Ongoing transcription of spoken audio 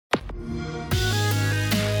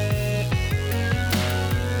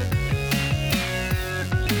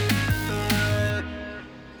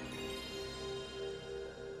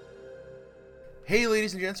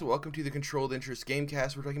Ladies and gents, welcome to the Controlled Interest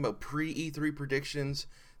Gamecast. We're talking about pre-E3 predictions.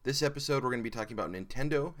 This episode, we're going to be talking about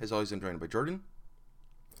Nintendo. As always, I'm joined by Jordan.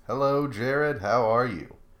 Hello, Jared. How are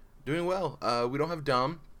you? Doing well. We don't have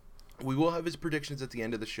Dom. We will have his predictions at the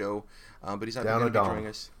end of the show, but he's not going to be joining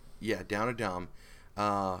us. Yeah, down a Dom.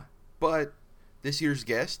 But this year's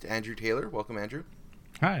guest, Andrew Taylor. Welcome, Andrew.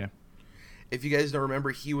 Hi. If you guys don't remember,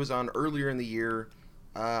 he was on earlier in the year.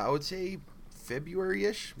 I would say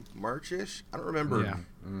February-ish, March-ish. I don't remember. Yeah.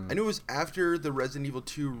 I knew it was after the Resident Evil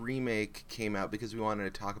 2 remake came out because we wanted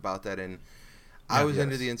to talk about that, and I was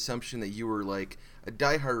under the assumption that you were like a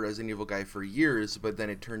diehard Resident Evil guy for years, but then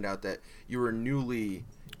it turned out that you were newly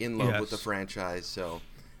in love with the franchise. So,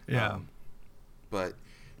 yeah. But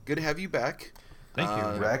good to have you back. Thank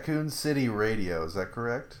you. Raccoon City Radio, is that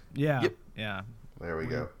correct? Yeah. Yep. Yeah. There we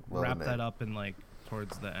go. Wrap that up in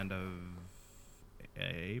towards the end of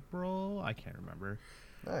April. I can't remember.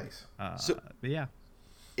 Nice. But yeah.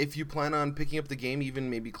 If you plan on picking up the game, even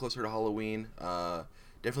maybe closer to Halloween,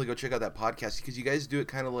 definitely go check out that podcast because you guys do it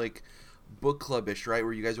kind of like book club-ish, right?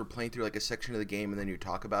 Where you guys were playing through like a section of the game and then you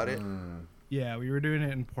talk about it. Yeah, we were doing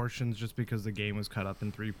it in portions just because the game was cut up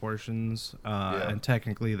in 3 portions, and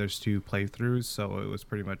technically there's 2 playthroughs, so it was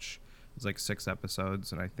pretty much like 6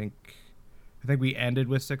 episodes, and I think we ended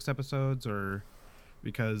with 6 episodes, or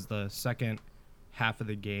because the second half of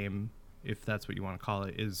the game, if that's what you want to call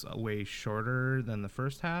it, is way shorter than the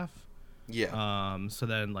first half. Yeah. So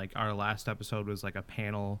then our last episode was like a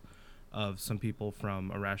panel of some people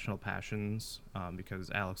from Irrational Passions,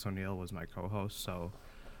 because Alex O'Neill was my co-host, so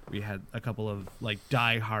we had a couple of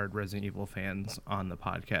die-hard Resident Evil fans on the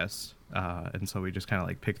podcast, and so we just kind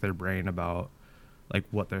of picked their brain about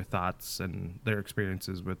what their thoughts and their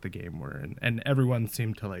experiences with the game were, and everyone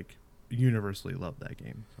seemed to universally love that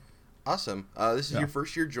game. So. Awesome. This is your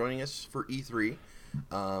first year joining us for E3.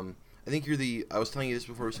 I think I was telling you this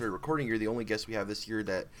before we started recording, you're the only guest we have this year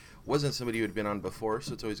that wasn't somebody who had been on before,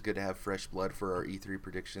 so it's always good to have fresh blood for our E3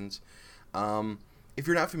 predictions. If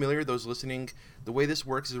you're not familiar, those listening, the way this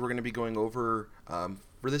works is we're going to be going over,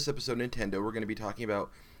 for this episode Nintendo, we're going to be talking about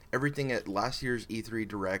everything at last year's E3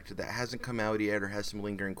 Direct that hasn't come out yet or has some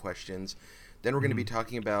lingering questions. Then we're going to be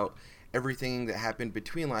talking about everything that happened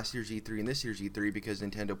between last year's E3 and this year's E3 because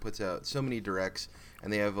Nintendo puts out so many directs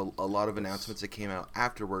and they have a lot of announcements that came out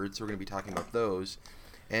afterwards, so we're going to be talking about those.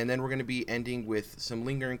 And then we're going to be ending with some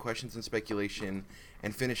lingering questions and speculation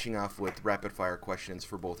and finishing off with rapid-fire questions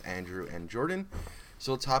for both Andrew and Jordan.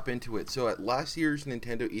 So let's hop into it. So at last year's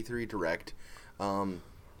Nintendo E3 Direct,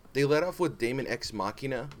 they led off with Daemon X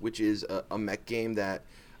Machina, which is a mech game that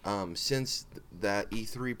since that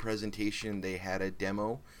E3 presentation, they had a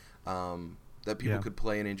demo that people could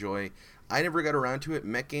play and enjoy. I never got around to it.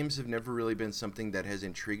 Mech games have never really been something that has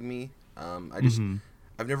intrigued me.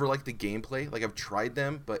 I've never liked the gameplay. I've tried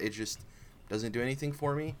them, but it just doesn't do anything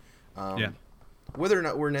for me. Whether or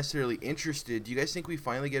not we're necessarily interested, do you guys think we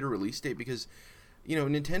finally get a release date? Because,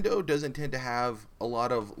 Nintendo doesn't tend to have a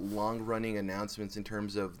lot of long-running announcements in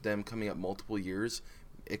terms of them coming up multiple years,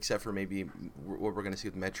 except for maybe what we're going to see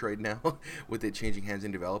with Metroid now, with it changing hands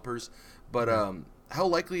in developers. But how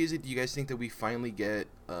likely is it, do you guys think, that we finally get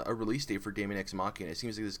a release date for Daemon X Machina? It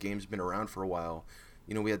seems like this game's been around for a while.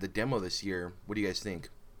 We had the demo this year. What do you guys think?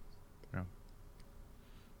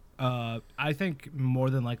 I think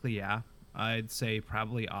more than likely, yeah. I'd say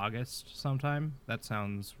probably August sometime. That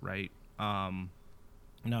sounds right.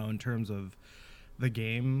 No, in terms of the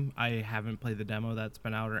game, I haven't played the demo that's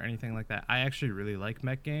been out or anything like that. I actually really like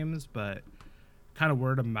mech games, but kind of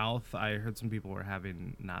word of mouth, I heard some people were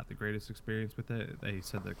having not the greatest experience with it. They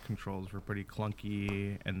said the controls were pretty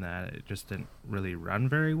clunky and that it just didn't really run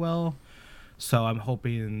very well. So I'm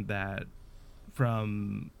hoping that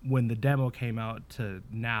from when the demo came out to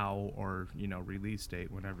now, or release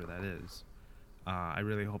date, whenever that is, I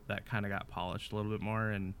really hope that kind of got polished a little bit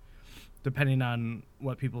more, and depending on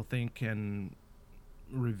what people think and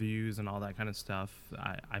reviews and all that kind of stuff,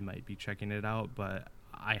 I might be checking it out, but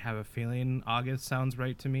I have a feeling August sounds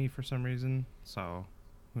right to me for some reason, so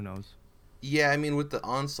who knows. Yeah, I mean, with the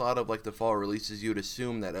onslaught of the fall releases, you would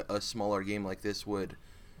assume that a smaller game like this would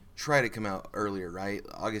try to come out earlier, right?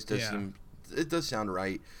 August does seem, it does sound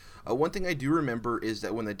right. One thing I do remember is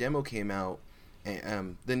that when the demo came out,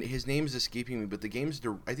 then his name is escaping me, but I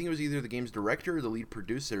think it was either the game's director or the lead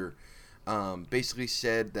producer, basically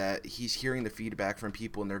said that he's hearing the feedback from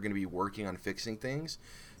people and they're going to be working on fixing things.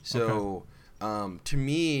 So to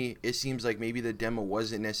me, it seems like maybe the demo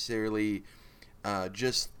wasn't necessarily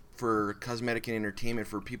just for cosmetic and entertainment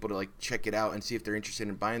for people to check it out and see if they're interested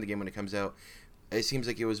in buying the game when it comes out. It seems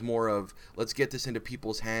like it was more of, let's get this into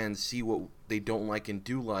people's hands, see what they don't like and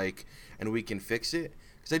do like, and we can fix it.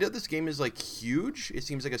 Because I know this game is like huge. It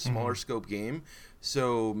seems like a smaller scope game.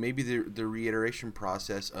 So maybe the reiteration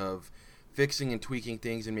process of fixing and tweaking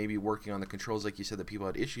things and maybe working on the controls, like you said, that people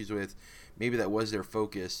had issues with, maybe that was their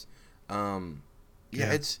focus.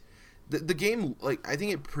 It's the game, like, I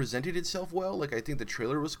think it presented itself well. Like, I think the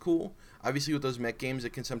trailer was cool. Obviously, with those mech games,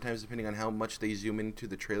 it can sometimes, depending on how much they zoom into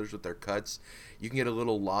the trailers with their cuts, you can get a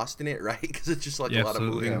little lost in it, right? Because it's just like a lot of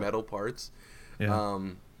moving metal parts. Yeah.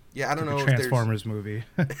 I don't know if Transformers movie.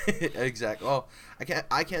 Exactly. Well,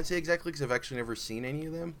 I can't say exactly because I've actually never seen any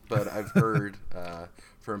of them, but I've heard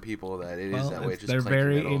from people that it is that way. Just they're clanky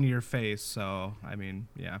very metal. in your face, so I mean,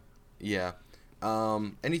 yeah. Yeah.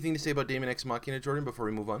 Anything to say about Daemon X Machina, Jordan, before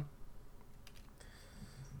we move on?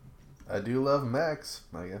 I do love mechs.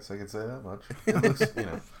 I guess I could say that much. It looks,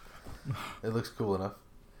 it looks cool enough.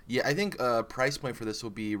 Yeah, I think price point for this will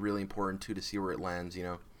be really important too, to see where it lands.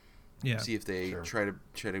 Yeah. See if they try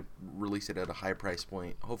to release it at a high price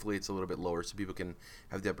point. Hopefully, it's a little bit lower so people can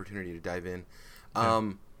have the opportunity to dive in.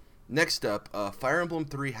 Next up, Fire Emblem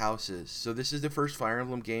Three Houses. So this is the first Fire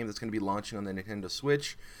Emblem game that's going to be launching on the Nintendo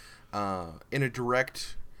Switch in a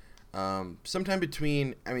direct. Sometime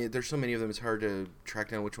between, I mean, there's so many of them, it's hard to track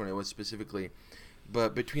down which one it was specifically.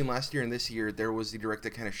 But between last year and this year, there was the direct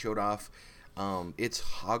that kind of showed off its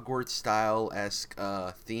Hogwarts-style-esque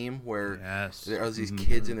theme, where there are these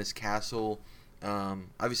kids in this castle.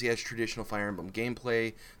 Obviously, it has traditional Fire Emblem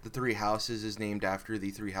gameplay. The Three Houses is named after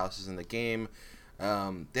the three houses in the game.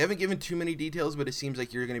 They haven't given too many details, but it seems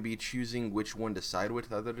like you're going to be choosing which one to side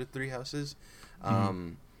with out of the three houses.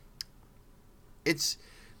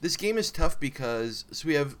 This game is tough because, so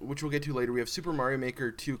we have, which we'll get to later, we have Super Mario Maker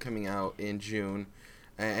 2 coming out in June,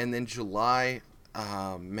 and then July,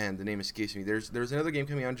 man, the name escapes me. There's another game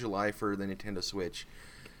coming out in July for the Nintendo Switch.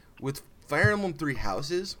 With Fire Emblem Three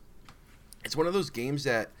Houses, it's one of those games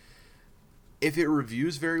that, if it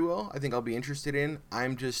reviews very well, I think I'll be interested in.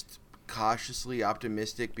 I'm just cautiously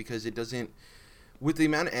optimistic because it doesn't, with the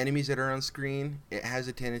amount of enemies that are on screen, it has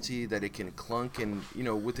a tendency that it can clunk, and,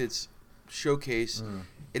 with its showcase,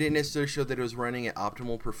 it didn't necessarily show that it was running at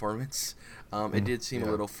optimal performance. It did seem a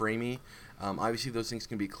little framey. Obviously, those things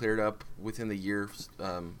can be cleared up within the year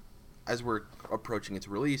as we're approaching its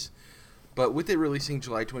release. But with it releasing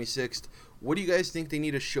July 26th, what do you guys think they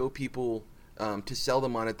need to show people to sell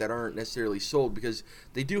them on it that aren't necessarily sold? Because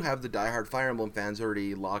they do have the diehard Fire Emblem fans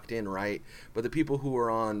already locked in, right? But the people who are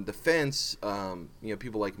on the fence,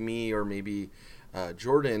 people like me or maybe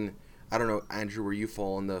Jordan, I don't know, Andrew, where you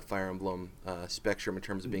fall in the Fire Emblem spectrum in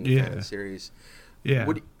terms of being a fan of the series. Yeah.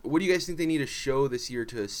 What do you guys think they need to show this year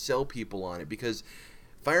to sell people on it? Because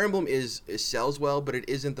Fire Emblem it sells well, but it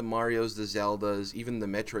isn't the Marios, the Zeldas, even the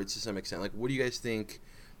Metroids to some extent. Like, what do you guys think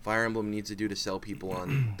Fire Emblem needs to do to sell people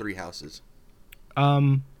on Three Houses?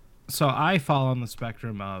 So I fall on the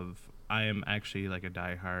spectrum of, I am actually like a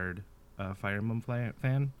diehard Fire Emblem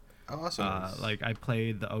fan. Oh, awesome. Like, I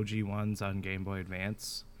played the OG ones on Game Boy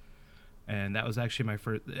Advance. And that was actually my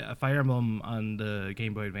first. Fire Emblem on the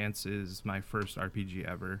Game Boy Advance is my first RPG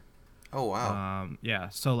ever. Oh, wow. Yeah,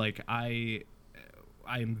 so like I'm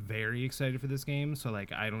very excited for this game. So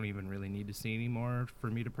like I don't even really need to see any more for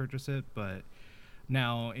me to purchase it. But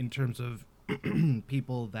now, in terms of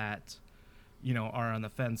people that are on the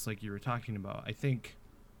fence, like you were talking about, I think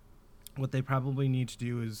what they probably need to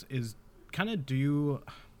do is kind of do.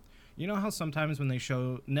 You know how sometimes when they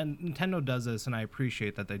show, Nintendo does this, and I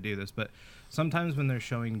appreciate that they do this, but sometimes when they're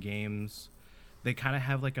showing games, they kind of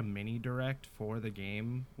have like a mini direct for the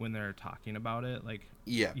game when they're talking about it, like,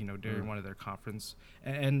 during one of their conference.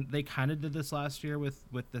 And they kind of did this last year with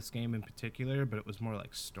this game in particular, but it was more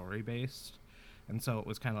like story based. And so it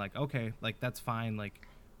was kind of like, okay, like that's fine, like,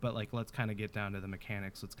 but like let's kind of get down to the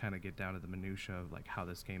mechanics, let's kind of get down to the minutia of like how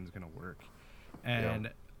this game is going to work. And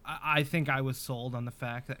I think I was sold on the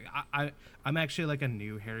fact that I'm actually like a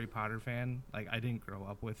new Harry Potter fan. Like, I didn't grow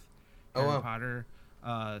up with Harry Potter.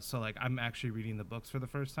 So like I'm actually reading the books for the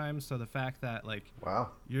first time. So the fact that like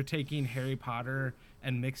you're taking Harry Potter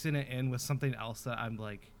and mixing it in with something else that I'm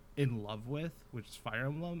like in love with, which is Fire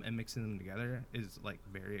Emblem, and mixing them together is like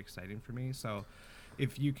very exciting for me. So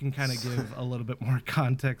if you can kind of give a little bit more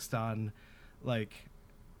context on like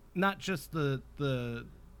not just the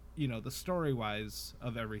the story wise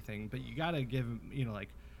of everything, but you gotta give like,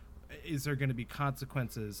 is there going to be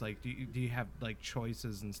consequences? Like, do you have like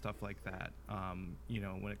choices and stuff like that?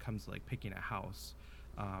 When it comes to like picking a house,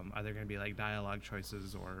 are there going to be like dialogue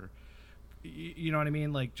choices, or you know what I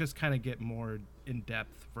mean? Like, just kind of get more in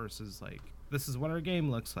depth versus like, this is what our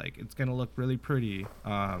game looks like. It's going to look really pretty.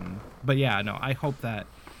 But yeah, no, I hope that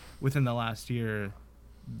within the last year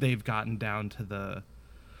they've gotten down to the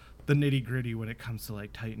the nitty gritty when it comes to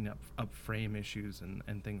like tightening up frame issues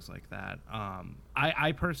and things like that.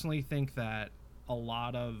 I personally think that a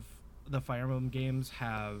lot of the Fire Emblem games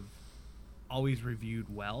have always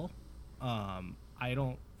reviewed well. I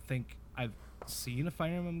don't think I've seen a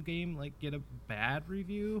Fire Emblem game like get a bad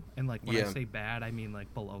review, and like when I say bad, I mean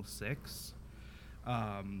like below 6.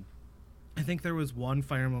 I think there was one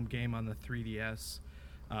Fire Emblem game on the 3DS,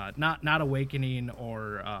 not Awakening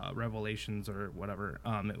or Revelations or whatever.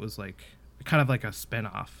 It was like kind of like a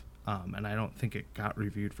spin-off, and I don't think it got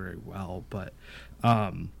reviewed very well. But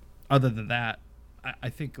other than that, I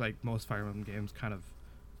think like most Fire Emblem games kind of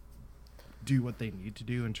do what they need to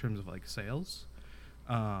do in terms of like sales.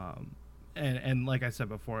 And like I said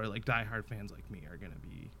before, like diehard fans like me are gonna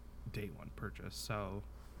be day one purchase. So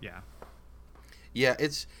yeah. Yeah,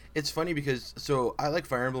 it's funny because so I like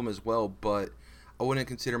Fire Emblem as well, but I wouldn't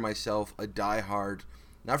consider myself a diehard,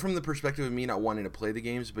 not from the perspective of me not wanting to play the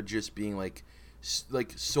games, but just being like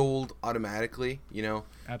sold automatically, you know.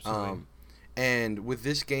 Absolutely. And with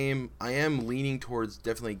this game, I am leaning towards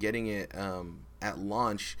definitely getting it at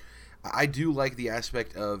launch. I do like the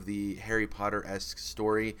aspect of the Harry Potter-esque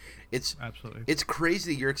story. Absolutely. It's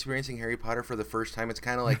crazy that you're experiencing Harry Potter for the first time. It's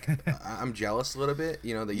kind of like I'm jealous a little bit,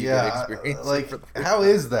 you know, that you get experience. Like, how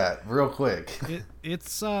is that? Real quick.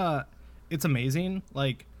 It's amazing.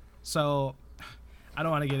 Like, so I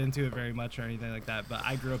don't want to get into it very much or anything like that, but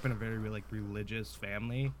I grew up in a very like religious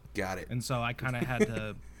family. Got it. And so I kind of had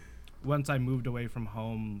to, once I moved away from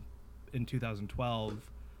home in 2012.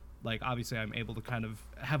 Like, obviously I'm able to kind of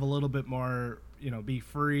have a little bit more, you know, be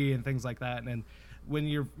free and things like that. And then when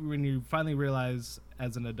you finally realize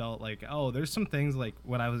as an adult, like, oh, there's some things like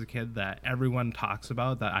when I was a kid that everyone talks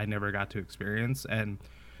about that I never got to experience. And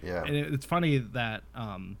it's funny that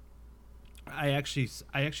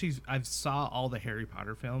I've saw all the Harry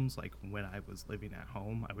Potter films like when I was living at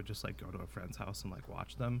home. I would just like go to a friend's house and like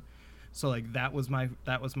watch them. So like that was my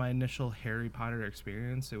initial Harry Potter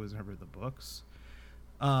experience. It was never the books.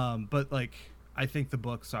 But like I think the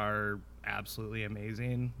books are absolutely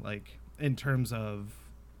amazing, like in terms of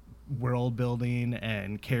world building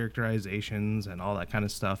and characterizations and all that kind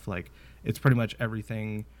of stuff. Like it's pretty much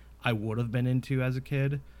everything I would have been into as a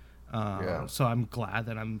kid. So I'm glad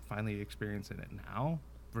that I'm finally experiencing it now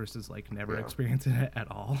versus like never experiencing it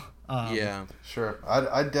at all. Sure.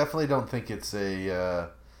 I definitely don't think it's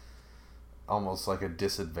a almost like a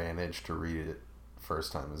disadvantage to read it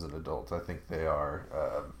first time as an adult. I think they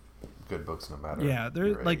are good books no matter. Yeah,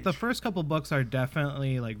 they're like the first couple books are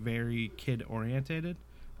definitely like very kid orientated.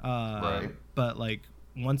 Right. But like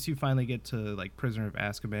once you finally get to like Prisoner of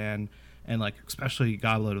Azkaban and like especially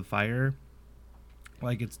Goblet of Fire,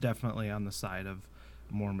 like it's definitely on the side of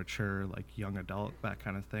more mature, like young adult, that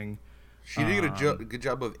kind of thing. She did a good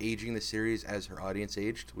job of aging the series as her audience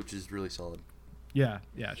aged, which is really solid. Yeah,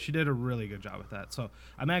 she did a really good job with that. So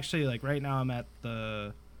I'm actually like right now I'm at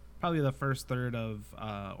probably the first third of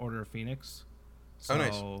Order of Phoenix. So,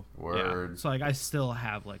 nice. Word. Yeah, so like I still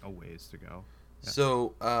have like a ways to go. Yeah.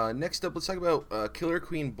 So next up, let's talk about Killer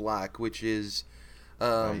Queen Black, which is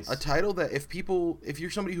nice. a title that if you're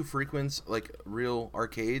somebody who frequents like real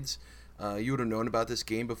arcades, you would have known about this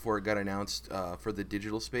game before it got announced for the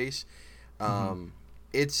digital space.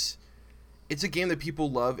 It's a game that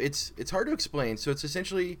people love. It's hard to explain. So it's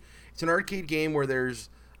essentially an arcade game where there's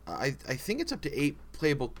I think it's up to 8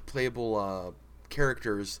 playable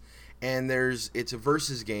characters, and it's a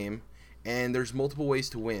versus game, and there's multiple ways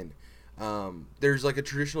to win. There's like a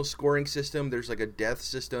traditional scoring system. There's like a death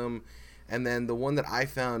system, and then the one that I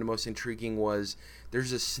found most intriguing was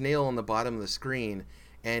there's a snail on the bottom of the screen.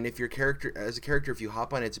 And if if you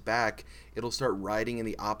hop on its back, it'll start riding in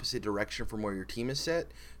the opposite direction from where your team is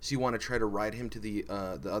set. So you want to try to ride him to the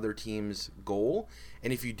other team's goal.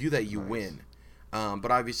 And if you do that, you win.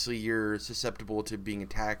 But obviously, you're susceptible to being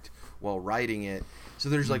attacked while riding it. So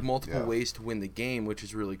there's like multiple ways to win the game, which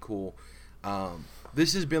is really cool.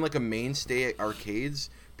 This has been like a mainstay at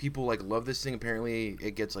arcades. People like love this thing. Apparently,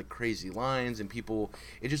 it gets like crazy lines, and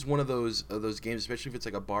it's just one of those games, especially if it's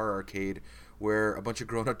like a bar arcade where a bunch of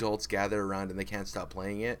grown adults gather around and they can't stop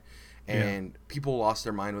playing it. And people lost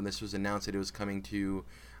their mind when this was announced that it was coming to,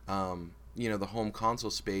 the home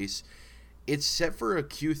console space. It's set for a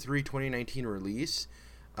Q3 2019 release.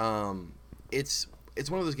 It's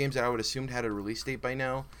one of those games that I would assumed had a release date by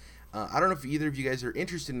now. I don't know if either of you guys are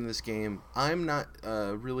interested in this game. I'm not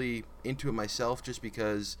really into it myself, just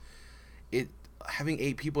because having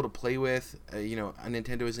 8 people to play with,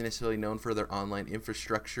 Nintendo isn't necessarily known for their online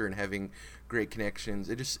infrastructure and having great connections.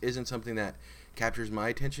 It just isn't something that captures my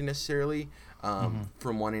attention necessarily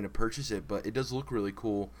from wanting to purchase it, but it does look really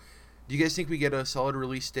cool. Do you guys think we get a solid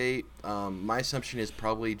release date? My assumption is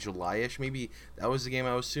probably July-ish. Maybe that was the game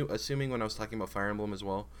I was assuming when I was talking about Fire Emblem as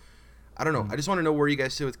well. I don't know. I just want to know where you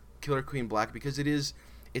guys sit with Killer Queen Black, because it is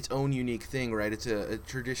its own unique thing, right? It's a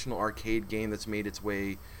traditional arcade game that's made its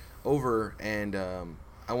way over, and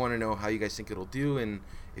I want to know how you guys think it'll do and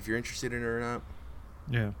if you're interested in it or not.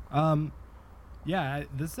 Yeah.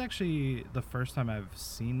 This is actually the first time I've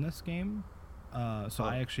seen this game.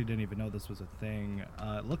 I actually didn't even know this was a thing.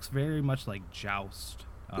 It looks very much like Joust.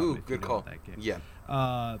 Ooh, good call. That game. Yeah.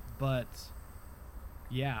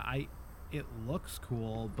 It looks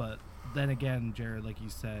cool, but then again, Jared, like you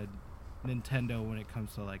said, Nintendo, when it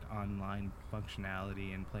comes to like online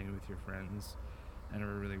functionality and playing with your friends, it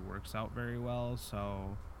never really works out very well.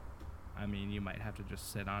 So, I mean, you might have to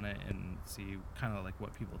just sit on it and see kind of like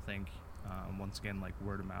what people think. Once again, like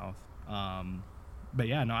word of mouth. But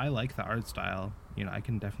yeah, no, I like the art style. You know, I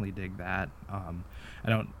can definitely dig that. I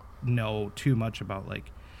don't know too much about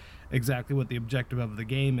like exactly what the objective of the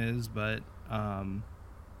game is, but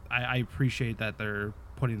I appreciate that they're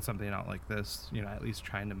putting something out like this. You know, at least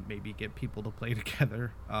trying to maybe get people to play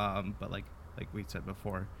together. But like we said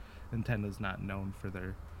before, Nintendo's not known for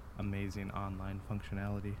their amazing online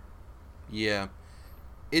functionality. Yeah,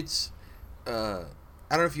 it's.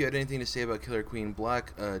 I don't know if you had anything to say about Killer Queen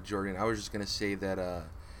Black, Jordan. I was just gonna say that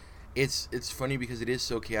it's funny because it is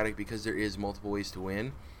so chaotic, because there is multiple ways to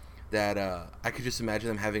win, that I could just imagine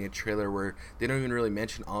them having a trailer where they don't even really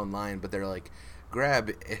mention online, but they're like,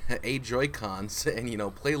 grab 8 Joy-Cons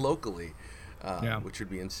and play locally, which would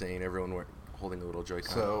be insane. Everyone holding a little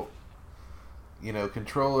Joy-Con. So,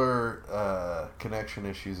 controller connection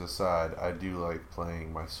issues aside, I do like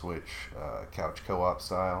playing my Switch couch co-op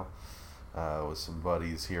style. With some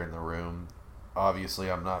buddies here in the room. Obviously,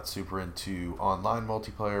 I'm not super into online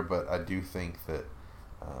multiplayer, but I do think that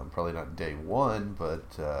probably not day one, but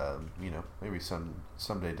maybe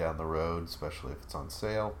someday down the road, especially if it's on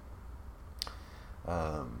sale,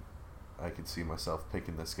 I could see myself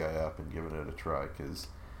picking this guy up and giving it a try, because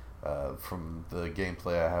from the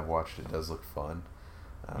gameplay I have watched, it does look fun,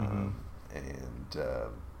 and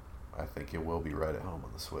I think it will be right at home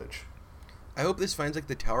on the Switch. I hope this finds like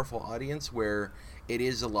the Towerfall audience, where it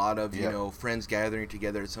is a lot of friends gathering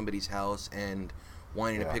together at somebody's house and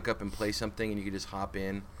wanting to pick up and play something, and you can just hop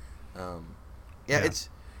in. It's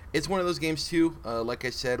one of those games too. Like I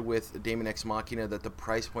said with Daemon X Machina, that the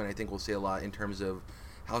price point I think will say a lot in terms of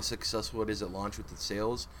how successful it is at launch with the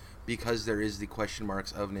sales, because there is the question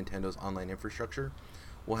marks of Nintendo's online infrastructure.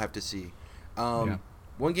 We'll have to see.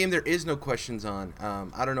 One game there is no questions on.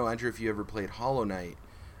 I don't know, Andrew, if you ever played Hollow Knight.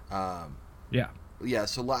 Yeah,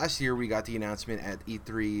 so last year we got the announcement at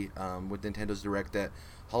E3 with Nintendo's Direct that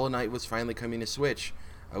Hollow Knight was finally coming to Switch.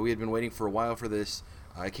 We had been waiting for a while for this.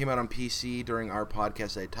 It came out on PC during our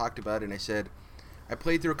podcast. I talked about it, and I said I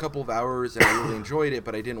played through a couple of hours and I really enjoyed it,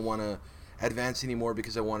 but I didn't want to advance anymore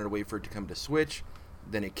because I wanted to wait for it to come to Switch.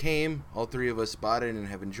 Then it came. All three of us bought it and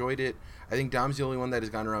have enjoyed it. I think Dom's the only one that has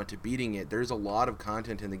gone around to beating it. There's a lot of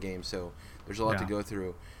content in the game, so there's a lot to go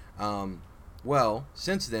through. Well,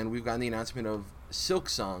 since then, we've gotten the announcement of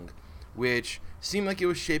Silksong, which seemed like it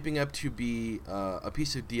was shaping up to be a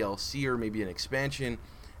piece of DLC or maybe an expansion,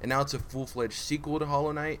 and now it's a full-fledged sequel to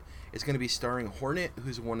Hollow Knight. It's going to be starring Hornet,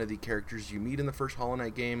 who's one of the characters you meet in the first Hollow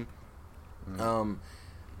Knight game.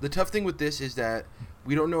 The tough thing with this is that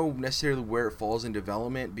we don't know necessarily where it falls in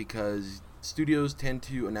development, because studios tend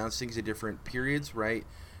to announce things at different periods, right?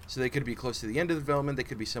 So they could be close to the end of the development, they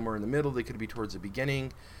could be somewhere in the middle, they could be towards the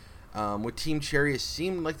beginning. With Team Cherry, it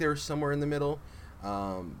seemed like they were somewhere in the middle.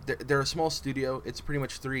 They're a small studio. It's pretty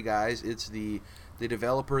much 3 guys. It's the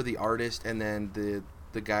developer, the artist, and then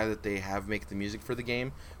the guy that they have make the music for the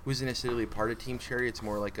game, who isn't necessarily part of Team Cherry. It's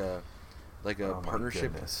more like a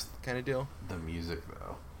partnership kind of deal. The music,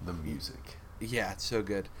 though. The music. Yeah, it's so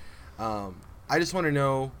good. I just want to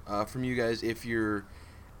know from you guys if you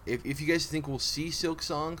guys think we'll see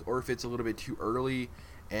Silksong, or if it's a little bit too early,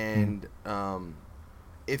 and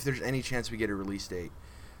if there's any chance we get a release date.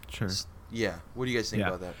 Sure. Yeah. What do you guys think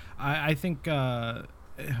about that? I think,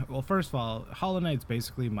 well, first of all, Hollow Knight's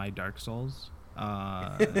basically my Dark Souls.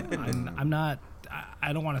 I'm not,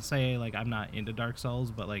 I don't want to say, like, I'm not into Dark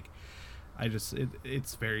Souls, but, like,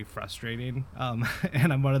 it's very frustrating.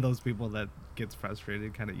 And I'm one of those people that gets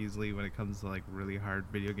frustrated kind of easily when it comes to, like, really hard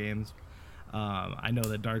video games. I know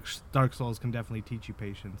that Dark Souls can definitely teach you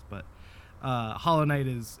patience, but Hollow Knight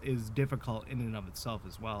is difficult in and of itself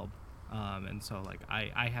as well, and so like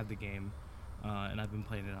I have the game, and I've been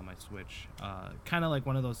playing it on my Switch. Kind of like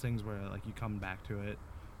one of those things where like you come back to it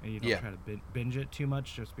and you don't try to binge it too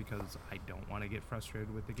much, just because I don't want to get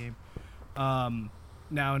frustrated with the game.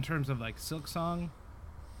 Now, in terms of like Silk Song,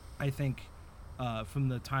 I think from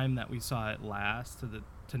the time that we saw it last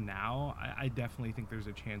to now, I definitely think there's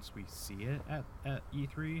a chance we see it at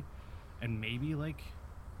E3, and maybe like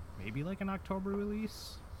an October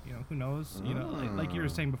release. You know, who knows? You know, like you were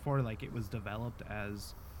saying before, like it was going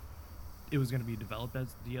to be developed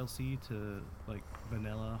as DLC to like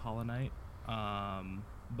vanilla Hollow Knight.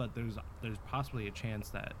 But there's possibly a chance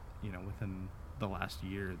that, you know, within the last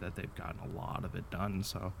year that they've gotten a lot of it done.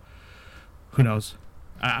 So who knows?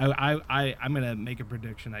 I'm gonna make a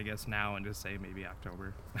prediction, I guess, now and just say maybe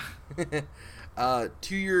October.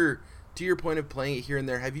 To your point of playing it here and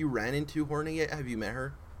there, have you ran into Hornet yet? Have you met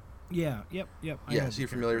her? Yeah. Yep. Yeah. So you're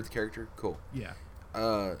familiar with the character? Cool. Yeah.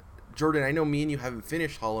 Jordan, I know me and you haven't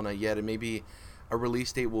finished Hollow Knight yet, and maybe a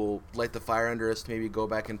release date will light the fire under us to maybe go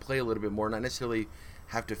back and play a little bit more. Not necessarily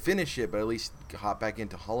have to finish it, but at least hop back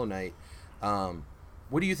into Hollow Knight.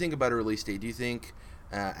 What do you think about a release date? Do you think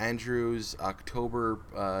Andrew's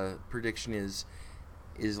October prediction is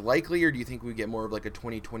likely, or do you think we get more of like a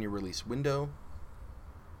 2020 release window?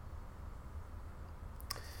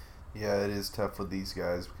 Yeah, it is tough with these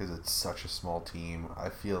guys because it's such a small team. I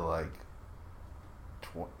feel like...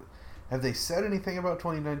 Have they said anything about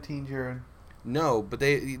 2019, Jared? No, but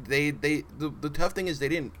the tough thing is they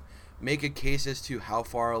didn't make a case as to how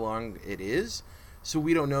far along it is. So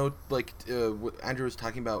we don't know, like what Andrew was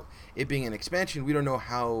talking about, it being an expansion. We don't know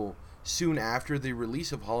how soon after the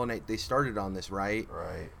release of Hollow Knight they started on this, right?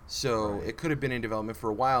 Right. So it could have been in development for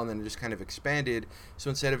a while, and then it just kind of expanded. So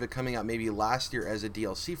instead of it coming out maybe last year as a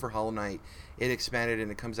DLC for Hollow Knight, it expanded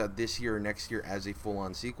and it comes out this year or next year as a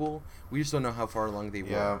full-on sequel. We just don't know how far along they were.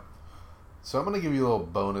 Yeah. So I'm going to give you a little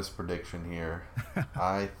bonus prediction here.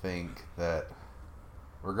 I think that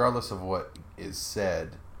regardless of what is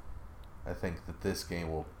said, I think that this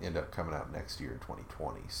game will end up coming out next year in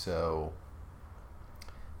 2020. So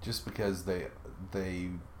just because they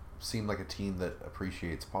seem like a team that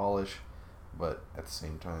appreciates polish, but at the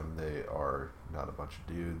same time they are not a bunch of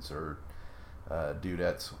dudes or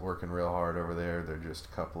dudettes working real hard over there. They're just a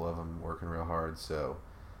couple of them working real hard. So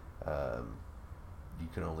you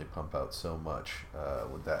can only pump out so much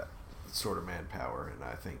with that sort of manpower, and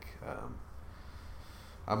I think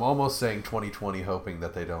I'm almost saying 2020, hoping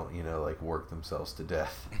that they don't, like work themselves to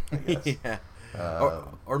death, I guess. Yeah.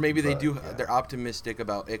 Or maybe they do. Yeah. They're optimistic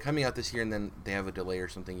about it coming out this year, and then they have a delay or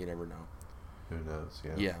something. You never know. Who knows?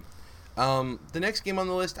 Yeah. Yeah. The next game on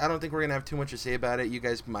the list, I don't think we're gonna have too much to say about it. You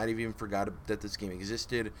guys might have even forgot that this game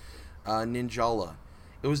existed. Ninjala.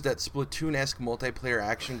 It was that Splatoon-esque multiplayer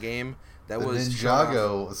action game that was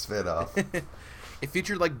Ninjago spinoff. It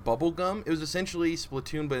featured like bubblegum. It was essentially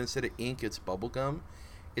Splatoon, but instead of ink, it's bubblegum.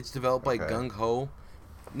 It's developed by Gung Ho.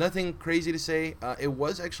 Nothing crazy to say. It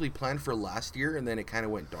was actually planned for last year, and then it kind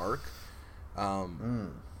of went dark.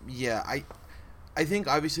 Yeah, I think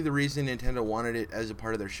obviously the reason Nintendo wanted it as a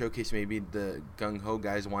part of their showcase, maybe the Gung Ho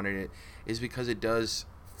guys wanted it, is because it does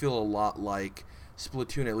feel a lot like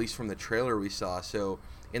Splatoon, at least from the trailer we saw. So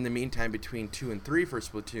in the meantime, between 2 and 3 for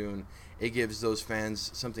Splatoon, it gives those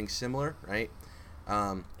fans something similar, right?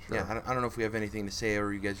 Sure. Yeah, I don't know if we have anything to say,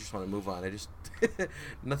 or you guys just want to move on. I just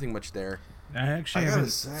nothing much there. I actually haven't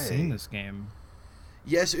seen this game.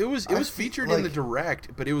 Yes, it was featured in the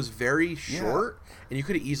Direct, but it was very short, and you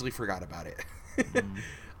could have easily forgot about it.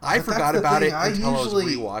 I forgot about it until I was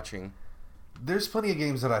rewatching. There's plenty of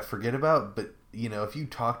games that I forget about, but if you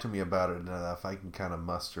talk to me about it enough, I can kind of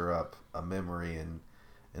muster up a memory and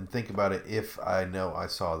think about it if I know I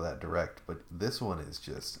saw that Direct. But this one is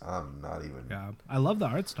just, I'm not even... Yeah, I love the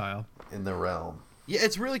art style. In the realm. Yeah,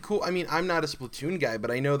 it's really cool. I mean, I'm not a Splatoon guy, but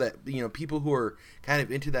I know that, people who are kind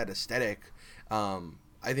of into that aesthetic, I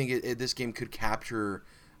think this game could capture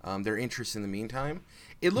their interest in the meantime.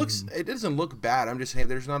 It looks, it doesn't look bad. I'm just saying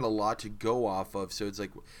there's not a lot to go off of, so it's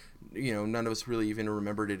like, none of us really even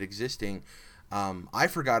remembered it existing. I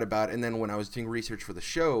forgot about it, and then when I was doing research for the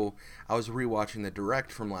show, I was rewatching the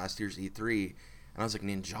Direct from last year's E3, and I was like,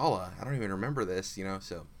 Ninjala? I don't even remember this,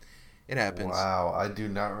 so it happens. Wow, I do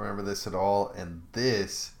not remember this at all, and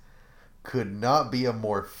this could not be a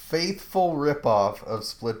more faithful ripoff of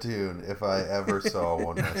Splatoon if I ever saw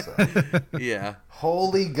one myself. Yeah.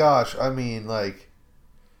 Holy gosh, I mean, like...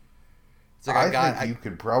 It's like I think you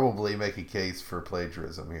could probably make a case for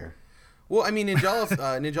plagiarism here. Well, I mean,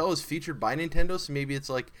 Ninjala is featured by Nintendo, so maybe it's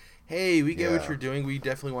like, hey, we get what you're doing. We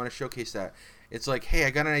definitely want to showcase that. It's like, hey, I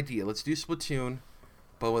got an idea. Let's do Splatoon,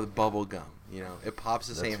 but with bubble gum. It pops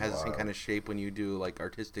the same, has the same kind of shape when you do like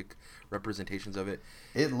artistic representations of it.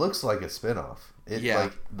 It looks like a spinoff.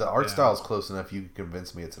 Like the art style is close enough. You can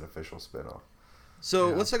convince me it's an official spinoff. So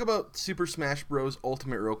Yeah. let's talk about Super Smash Bros.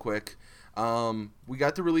 Ultimate real quick. We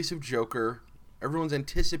got the release of Joker. Everyone's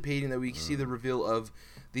anticipating that we see the reveal of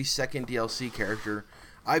the second DLC character.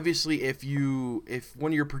 Obviously, if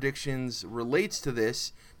one of your predictions relates to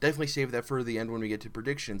this, definitely save that for the end when we get to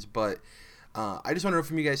predictions. But I just want to know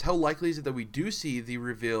from you guys, how likely is it that we do see the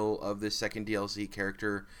reveal of this second DLC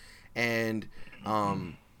character? And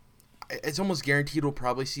it's almost guaranteed we'll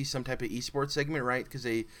probably see some type of esports segment, right? Because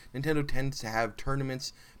Nintendo tends to have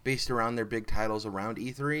tournaments based around their big titles around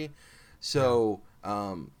E3. So,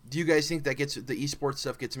 do you guys think that the esports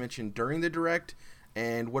stuff gets mentioned during the Direct?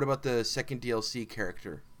 And what about the second DLC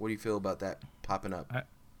character? What do you feel about that popping up?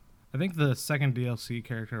 I think the second DLC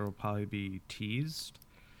character will probably be teased,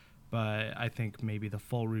 but I think maybe the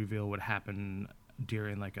full reveal would happen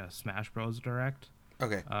during like a Smash Bros. Direct.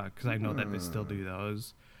 Okay. Because I know that they still do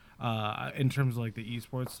those. In terms of like the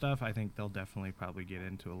esports stuff, I think they'll definitely probably get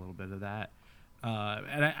into a little bit of that.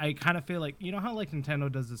 And I kind of feel like, you know how like Nintendo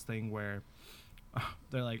does this thing where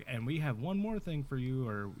they're like, and we have one more thing for you,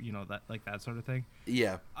 or you know, that like that sort of thing.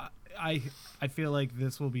 Yeah. I feel like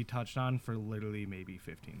this will be touched on for literally maybe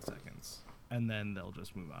 15 seconds, and then they'll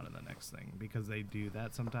just move on to the next thing, because they do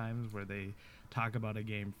that sometimes where they talk about a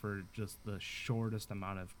game for just the shortest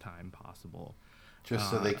amount of time possible.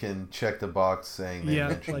 Just so they can check the box saying they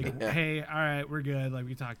mentioned like, it. Yeah. hey, all right, we're good. Like,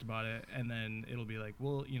 we talked about it. And then it'll be like,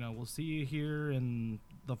 well, you know, we'll see you here in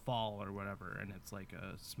the fall or whatever. And it's like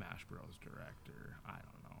a Smash Bros. Direct, or I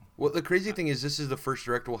don't know. Well, the crazy thing is this is the first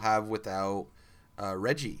Direct we'll have without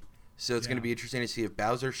Reggie. So it's going to be interesting to see if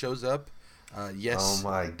Bowser shows up. Yes, Oh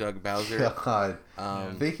my Doug Bowser. God.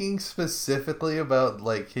 Thinking specifically about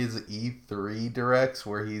like his E3 directs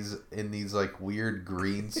where he's in these like weird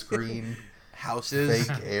green screen Houses.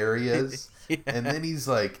 fake areas, Yeah. and then he's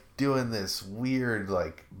like doing this weird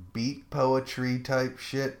like beat poetry type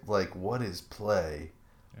shit. Like, what is play?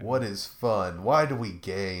 What is fun? Why do we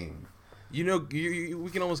game? You know, we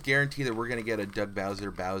can almost guarantee that we're going to get a Doug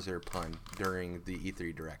Bowser pun during the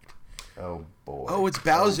E3 Direct. Oh boy. Oh, it's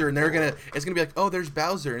Bowser, and it's gonna be like, oh, there's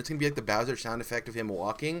Bowser, and it's gonna be like the Bowser sound effect of him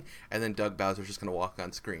walking, and then Doug Bowser's just gonna walk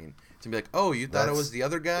on screen. It's gonna be like, oh, you thought it was the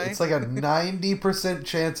other guy? It's like a 90%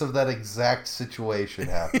 chance of that exact situation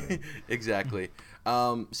happening. Exactly.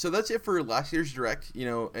 So that's it for last year's Direct. You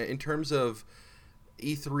know, in terms of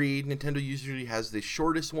E3, Nintendo usually has the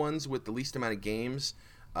shortest ones with the least amount of games.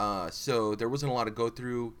 So there wasn't a lot to go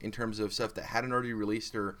through in terms of stuff that hadn't already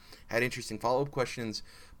released or had interesting follow-up questions.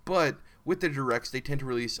 But with the Directs, they tend to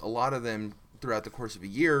release a lot of them throughout the course of a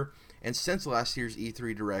year. And since last year's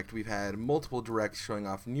E3 Direct, we've had multiple Directs showing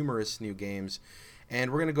off numerous new games. And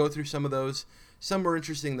we're going to go through some of those. Some more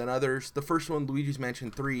interesting than others. The first one, Luigi's Mansion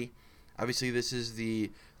 3. Obviously, this is the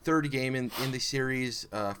third game in the series.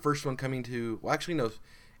 First one coming to... Well, actually, no.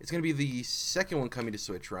 It's going to be the second one coming to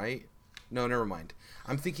Switch, right? No, never mind.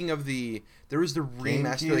 I'm thinking of there was the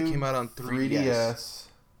remaster that came out on 3DS.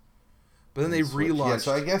 But then they Switch. relaunched. Yeah,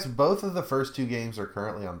 so I guess both of the first two games are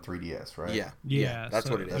currently on 3DS, right? Yeah, that's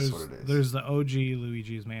so what it is. That's what it is. There's the OG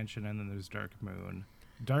Luigi's Mansion, and then there's Dark Moon.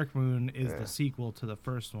 Dark Moon is the sequel to the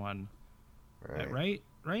first one. Right?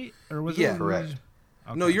 Or was it correct. Luigi?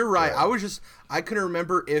 Okay. No, you're right. Yeah. I couldn't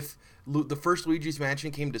remember if the first Luigi's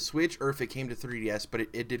Mansion came to Switch or if it came to 3DS, but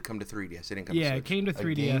it did come to 3DS. It didn't come to Switch. It came to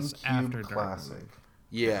 3DS after Dark classic. Moon.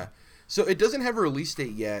 Yeah. So it doesn't have a release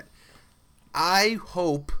date yet. I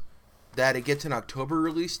hope that it gets an October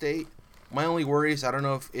release date. My only worry is I don't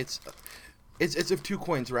know if it's of two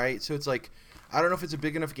coins, right? So it's like, I don't know if it's a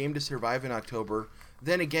big enough game to survive in October.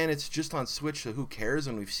 Then again, it's just on Switch, so who cares?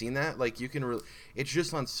 And we've seen that. Like, it's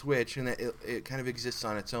just on Switch, and it kind of exists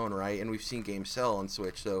on its own, right? And we've seen games sell on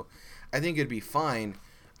Switch, so I think it'd be fine.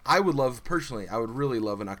 I would really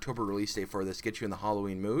love an October release date for this, get you in the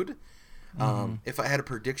Halloween mood. If I had a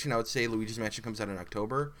prediction, I would say Luigi's Mansion comes out in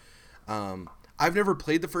October. I've never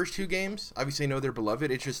played the first two games. Obviously, I know they're beloved.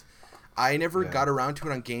 It's just I never got around to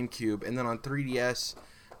it on GameCube, and then on 3DS,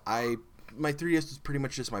 my 3DS was pretty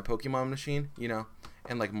much just my Pokemon machine, you know,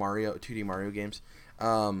 and like 2D Mario games.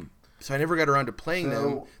 So I never got around to playing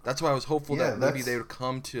them. That's why I was hopeful that maybe they would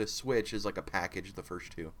come to Switch as like a package, the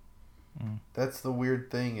first two. That's the weird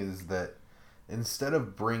thing, is that instead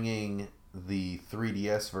of bringing the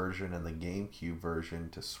 3DS version and the GameCube version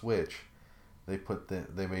to Switch,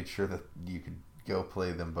 they made sure that you could go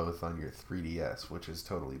play them both on your 3DS, which is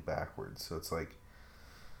totally backwards. So it's like,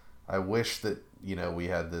 I wish that, you know, we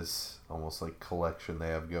had this almost like collection they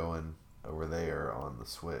have going over there on the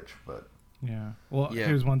Switch, but yeah. Well,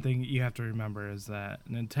 here's one thing you have to remember is that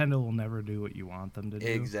Nintendo will never do what you want them to do.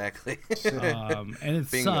 Exactly. And it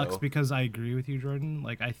Bingo. sucks because I agree with you, Jordan.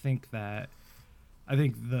 Like, I think that I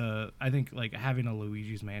think like having a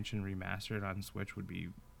Luigi's Mansion remastered on Switch would be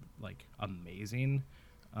like amazing.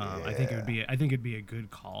 I think it'd be a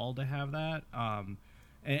good call to have that.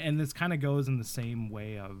 And this kind of goes in the same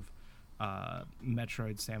way of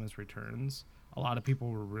Metroid: Samus Returns. A lot of people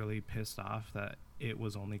were really pissed off that it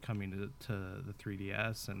was only coming to the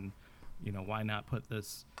 3DS, and why not put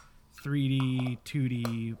this 3D,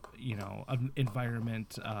 2D,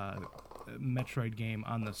 environment Metroid game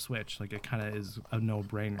on the Switch? Like, it kind of is a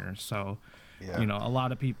no-brainer. So, a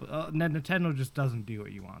lot of people, Nintendo just doesn't do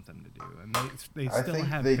what you want them to do, and they still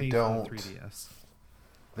have faith in the 3DS.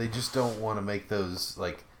 They just don't want to make those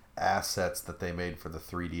like assets that they made for the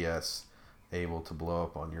 3DS able to blow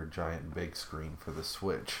up on your giant big screen for the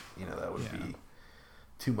Switch. That would be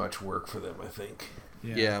too much work for them, I think.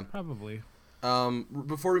 Yeah. Probably.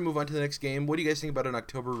 Before we move on to the next game, what do you guys think about an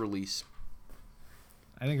October release?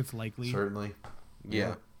 I think it's likely. Certainly.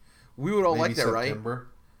 Yeah. We would all Maybe like that, September. right?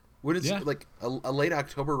 Would it like a late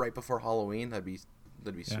October right before Halloween? That'd be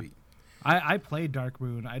sweet. I played Dark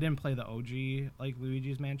Moon. I didn't play the OG like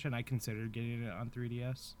Luigi's Mansion. I considered getting it on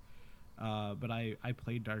 3DS. But I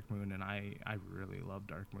played Dark Moon, and I really love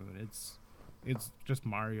Dark Moon. It's just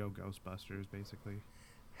Mario Ghostbusters, basically.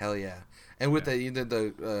 Hell yeah! And with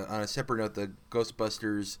the on a separate note, the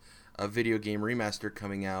Ghostbusters video game remaster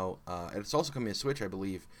coming out, and it's also coming to Switch, I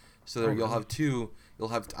believe. So you'll have two.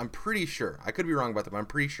 I'm pretty sure. I could be wrong about that, but I'm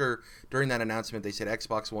pretty sure during that announcement they said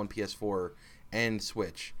Xbox One, PS4, and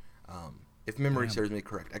Switch. If memory serves me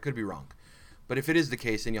correct, I could be wrong. But if it is the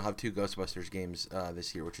case, then you'll have two Ghostbusters games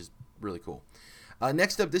this year, which is really cool.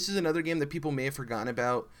 Next up, this is another game that people may have forgotten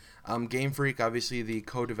about. Game Freak, obviously the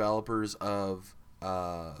co-developers of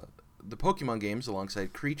the Pokemon games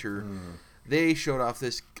alongside Creature, they showed off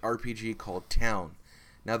this RPG called Town.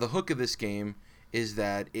 Now, the hook of this game is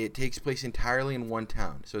that it takes place entirely in one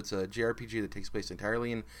town. So it's a JRPG that takes place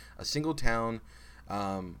entirely in a single town.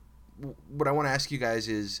 What I want to ask you guys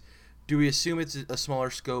is, do we assume it's a smaller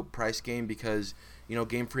scope price game because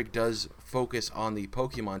Game Freak does focus on the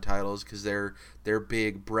Pokemon titles because they're their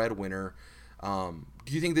big breadwinner?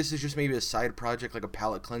 Do you think this is just maybe a side project, like a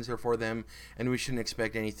palate cleanser for them, and we shouldn't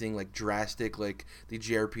expect anything like drastic like the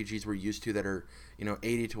JRPGs we're used to that are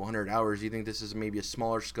 80 to 100 hours? Do you think this is maybe a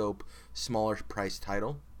smaller scope, smaller price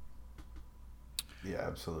title? Yeah,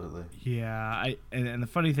 absolutely. Yeah, and the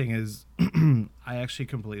funny thing is, I actually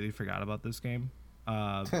completely forgot about this game.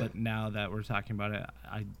 But now that we're talking about it,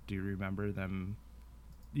 I do remember them,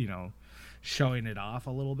 showing it off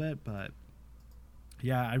a little bit. But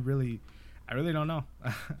yeah, I really don't know.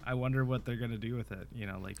 I wonder what they're gonna do with it.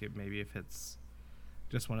 Maybe if it's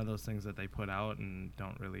just one of those things that they put out and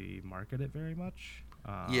don't really market it very much.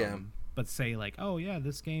 But say like, oh yeah,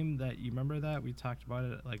 this game that you remember that we talked about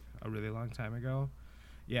it like a really long time ago.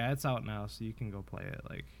 Yeah, it's out now, so you can go play it.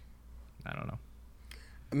 Like, I don't know.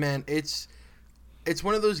 Man, it's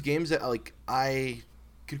one of those games that like I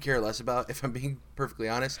could care less about, if I'm being perfectly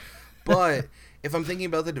honest. But if I'm thinking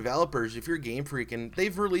about the developers, if you're Game Freak, and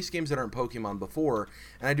they've released games that aren't Pokemon before,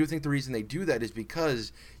 and I do think the reason they do that is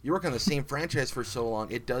because you work on the same franchise for so long,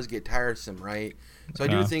 it does get tiresome, right? So I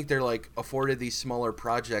do think they're like afforded these smaller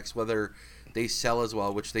projects, whether they sell as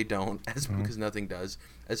well, which they don't, because nothing does,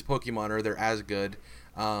 as Pokemon, or they're as good.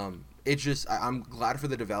 It's just I'm glad for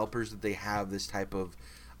the developers that they have this type of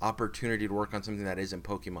opportunity to work on something that isn't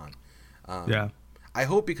Pokemon. I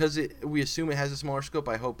hope, because we assume it has a smaller scope,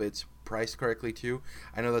 I hope it's priced correctly too.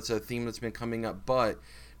 I know that's a theme that's been coming up, but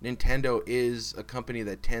Nintendo is a company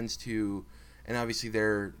that tends to, and obviously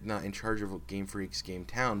they're not in charge of Game Freak's Game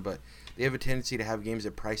Town, but they have a tendency to have games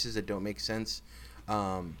at prices that don't make sense.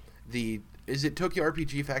 Is it Tokyo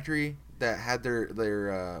RPG Factory that had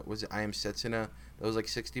their was it I Am Setsuna? That was like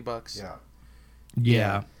 $60.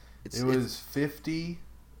 Yeah. It was 50.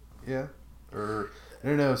 Yeah. Or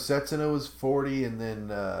no, Setsuna was 40, and then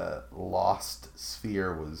Lost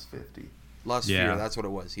Sphere was 50. Lost Sphere, that's what it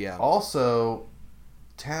was. Yeah. Also,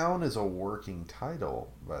 Town is a working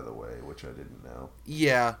title, by the way, which I didn't know.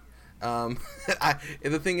 Yeah.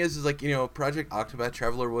 The thing is like, Project Octopath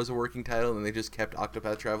Traveler was a working title, and they just kept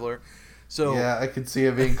Octopath Traveler. So yeah, I could see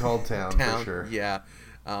it being called Town for sure. Yeah.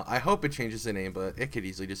 I hope it changes the name, but it could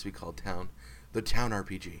easily just be called Town. The Town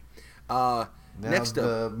RPG. Now, next up,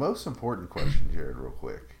 the most important question, Jared, real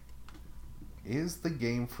quick. Is the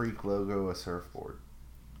Game Freak logo a surfboard?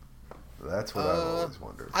 That's what I've always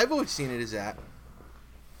wondered. I've always seen it as that.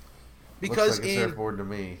 Because looks like a surfboard to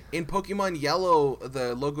me. In Pokemon Yellow,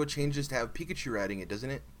 the logo changes to have Pikachu riding it,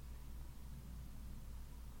 doesn't it?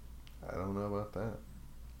 I don't know about that.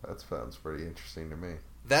 That sounds pretty interesting to me.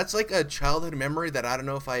 That's like a childhood memory that I don't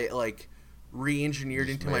know if I re-engineered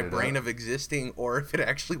Just into my made it brain up. of existing, or if it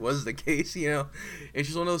actually was the case. It's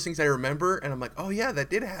just one of those things I remember, and I'm like, oh yeah, that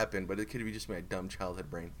did happen, but it could be just my dumb childhood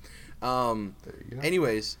brain. There you go.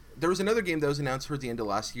 Anyways, there was another game that was announced towards the end of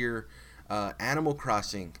last year, Animal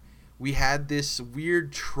Crossing. We had this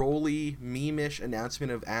weird trolley meme-ish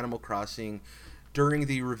announcement of Animal Crossing during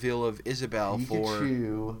the reveal of Isabelle for...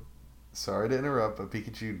 Pikachu, sorry to interrupt, but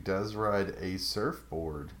Pikachu does ride a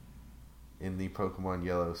surfboard in the Pokemon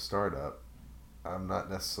Yellow startup. I'm not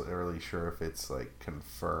necessarily sure if it's like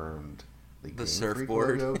confirmed the Game Freak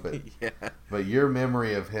surfboard logo, but yeah. but your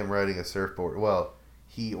memory of him riding a surfboard, well,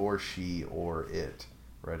 he or she or it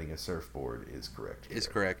riding a surfboard is correct. Is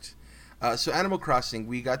correct. So Animal Crossing,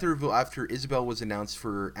 we got the reveal after Isabelle was announced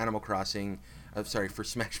for Animal Crossing. For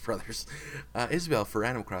Smash Brothers. Isabelle for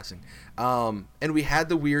Animal Crossing. And we had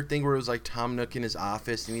the weird thing where it was like Tom Nook in his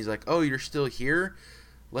office, and he's like, "Oh, you're still here?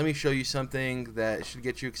 Let me show you something that should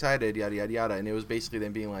get you excited, yada, yada, yada." And it was basically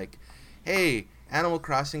them being like, "Hey, Animal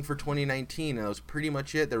Crossing for 2019." And that was pretty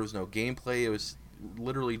much it. There was no gameplay. It was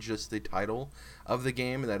literally just the title of the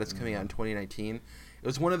game that it's coming out in 2019. It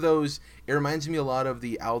was one of those, it reminds me a lot of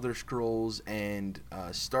the Elder Scrolls and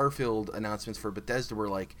Starfield announcements for Bethesda where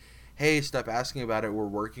like, hey, stop asking about it, we're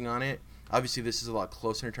working on it. Obviously, this is a lot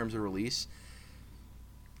closer in terms of release.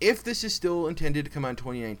 If this is still intended to come out in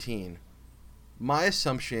 2019, my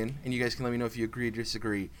assumption, and you guys can let me know if you agree or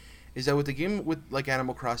disagree, is that with the game with like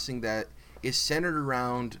Animal Crossing that is centered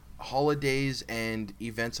around holidays and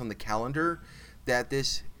events on the calendar, that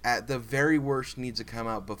this, at the very worst, needs to come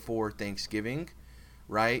out before Thanksgiving,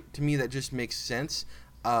 right? To me, that just makes sense.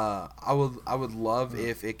 I would love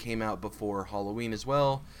if it came out before Halloween as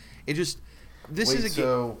well. It just, this is a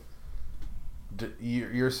game. So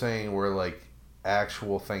you're saying we're like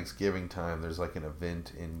actual Thanksgiving time, there's like an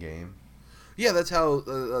event in game? Yeah, that's how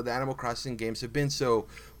the Animal Crossing games have been. So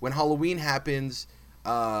when Halloween happens,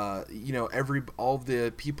 all of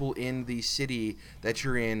the people in the city that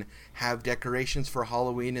you're in have decorations for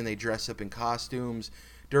Halloween, and they dress up in costumes.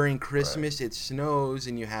 During Christmas, It snows,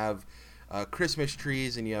 and you have Christmas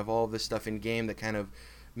trees, and you have all this stuff in game that kind of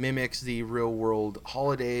mimics the real world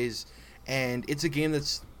holidays. And it's a game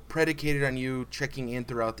that's predicated on you checking in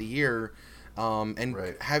throughout the year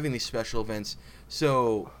and having these special events.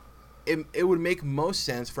 So it would make most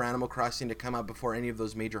sense for Animal Crossing to come out before any of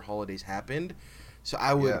those major holidays happened. So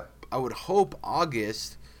I would hope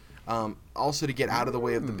August, also to get out of the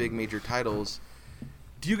way of the big major titles.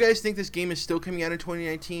 Do you guys think this game is still coming out in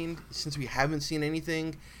 2019 since we haven't seen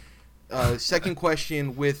anything? Second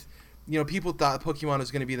question, with people thought Pokemon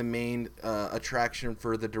was going to be the main attraction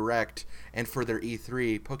for the Direct and for their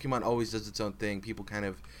E3. Pokemon always does its own thing. People kind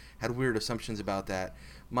of had weird assumptions about that.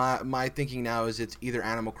 My thinking now is it's either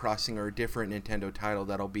Animal Crossing or a different Nintendo title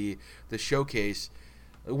that'll be the showcase.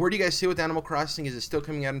 Where do you guys sit with Animal Crossing? Is it still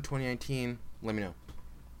coming out in 2019? Let me know.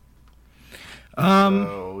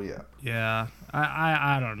 Yeah,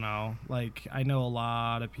 I don't know. Like, I know a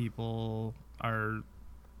lot of people are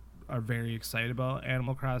very excited about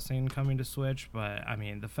Animal Crossing coming to Switch, but I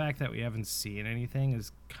mean, the fact that we haven't seen anything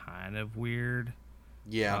is kind of weird.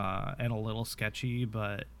 Yeah, and a little sketchy.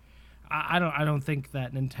 But I don't think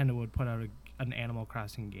that Nintendo would put out an Animal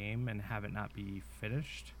Crossing game and have it not be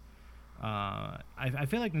finished. I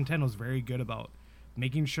feel like Nintendo's very good about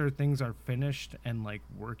making sure things are finished and like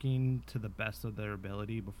working to the best of their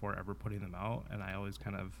ability before ever putting them out, and I always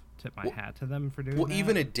kind of tip my hat to them for doing that. Well,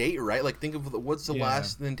 even a date, right? Like, think of what's the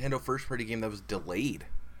last Nintendo first-party game that was delayed?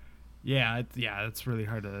 Yeah, it's really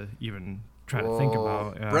hard to even try to think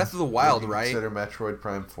about. Yeah. Breath of the Wild, right? Consider Metroid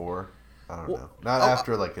Prime 4. I don't know. Not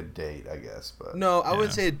after like a date, I guess. But no, I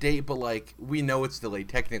wouldn't say a date, but like we know it's delayed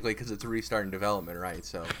technically because it's restarting development, right?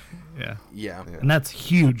 So yeah, and that's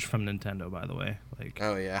huge from Nintendo, by the way. Like,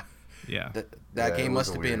 oh yeah, yeah. That game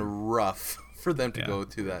must have been rough for them to go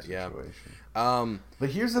to that. Situation. Yeah. But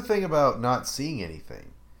here's the thing about not seeing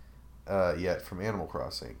anything yet from Animal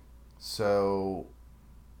Crossing. So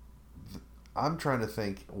I'm trying to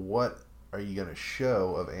think, what are you going to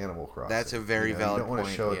show of Animal Crossing? That's a very valid point. You don't want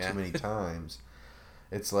to show it too many times.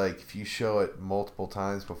 It's like if you show it multiple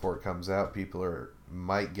times before it comes out, people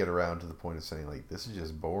might get around to the point of saying, like, this is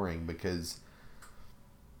just boring, because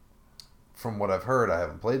from what I've heard, I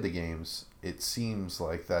haven't played the games, it seems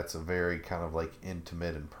like that's a very kind of like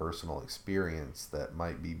intimate and personal experience that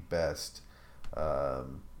might be best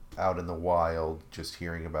out in the wild, just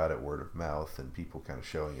hearing about it word of mouth and people kind of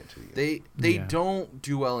showing it to you. They don't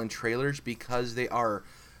do well in trailers because they are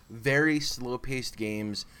very slow-paced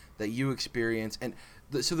games that you experience. And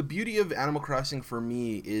so the beauty of Animal Crossing for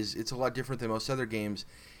me is it's a lot different than most other games.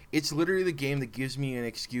 It's literally the game that gives me an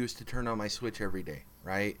excuse to turn on my Switch every day,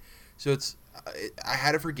 right? So I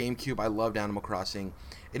had it for GameCube. I loved Animal Crossing,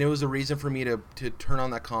 and it was a reason for me to turn on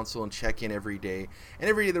that console and check in every day. And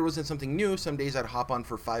every day there wasn't something new. Some days I'd hop on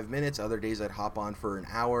for 5 minutes. Other days I'd hop on for an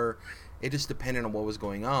hour. It just depended on what was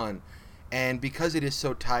going on. And because it is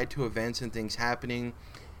so tied to events and things happening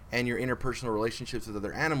and your interpersonal relationships with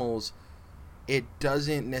other animals, it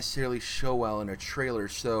doesn't necessarily show well in a trailer.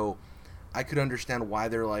 So I could understand why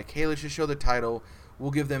they're like, hey, let's just show the title. We'll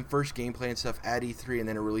give them first gameplay and stuff at E3, and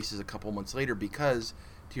then it releases a couple months later because,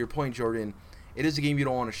 to your point, Jordan, it is a game you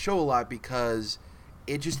don't want to show a lot because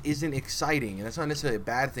it just isn't exciting. And that's not necessarily a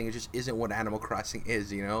bad thing. It just isn't what Animal Crossing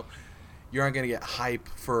is, you know? You aren't going to get hype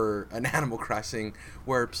for an Animal Crossing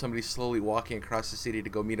where somebody's slowly walking across the city to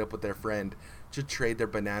go meet up with their friend to trade their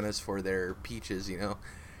bananas for their peaches, you know?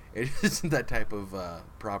 It isn't that type of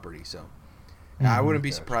property, so... I wouldn't be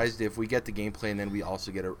surprised if we get the gameplay and then we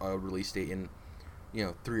also get a release date in,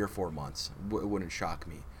 3 or 4 months. It wouldn't shock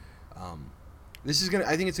me. I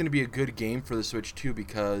think it's gonna be a good game for the Switch too,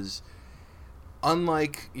 because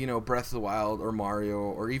unlike Breath of the Wild or Mario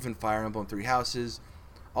or even Fire Emblem Three Houses,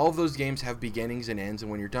 all of those games have beginnings and ends, and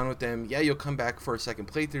when you're done with them, yeah, you'll come back for a second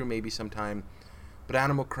playthrough maybe sometime. But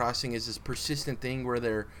Animal Crossing is this persistent thing where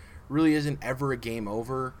there really isn't ever a game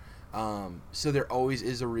over. So there always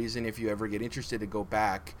is a reason if you ever get interested to go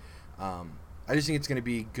back. I just think it's going to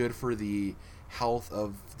be good for the health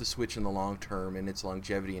of the Switch in the long term and its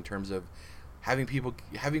longevity in terms of having people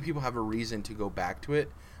have a reason to go back to it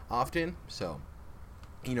often. So,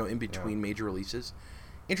 in between major releases,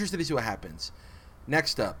 interested to see what happens.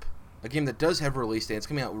 Next up, a game that does have a release date. It's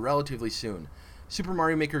coming out relatively soon. Super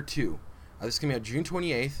Mario Maker 2. This is coming out June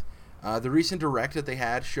 28th. The recent Direct that they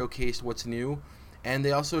had showcased what's new. And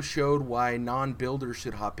they also showed why non-builders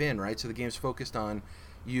should hop in, right? So the game's focused on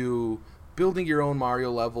you building your own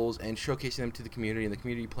Mario levels and showcasing them to the community and the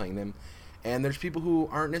community playing them. And there's people who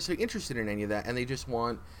aren't necessarily interested in any of that, and they just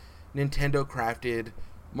want Nintendo-crafted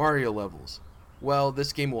Mario levels. Well,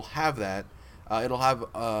 this game will have that. It'll have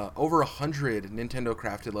over 100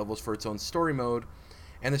 Nintendo-crafted levels for its own story mode,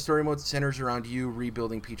 and the story mode centers around you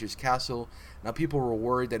rebuilding Peach's castle. Now, people were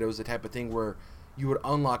worried that it was the type of thing where you would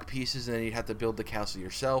unlock pieces and then you'd have to build the castle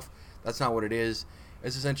yourself. That's not what it is.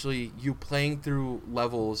 It's essentially you playing through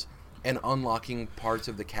levels and unlocking parts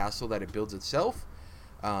of the castle that it builds itself.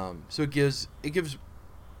 So it gives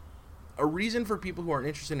a reason for people who aren't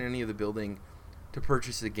interested in any of the building to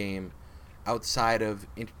purchase the game outside of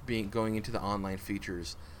going into the online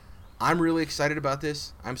features. I'm really excited about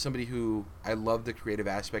this. I'm somebody who I love the creative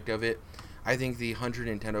aspect of it. I think the 100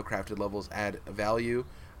 Nintendo crafted levels add value.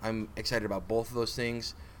 I'm excited about both of those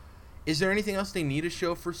things. Is there anything else they need to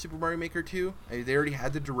show for Super Mario Maker 2? They already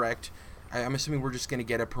had the Direct. I'm assuming we're just going to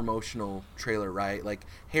get a promotional trailer, right? Like,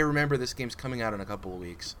 hey, remember this game's coming out in a couple of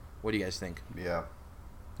weeks. What do you guys think? Yeah.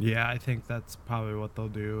 Yeah, I think that's probably what they'll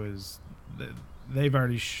do is they've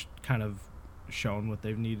already kind of shown what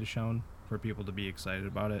they need to show for people to be excited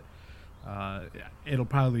about it. It'll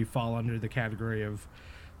probably fall under the category of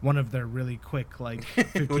one of their really quick, like,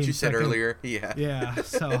 15 what you said earlier. Yeah.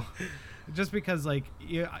 So just because, like,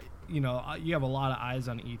 you have a lot of eyes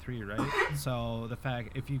on E3, right? So the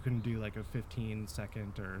fact if you can do like a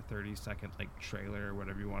 15-second or 30-second like trailer or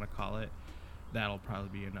whatever you want to call it, that'll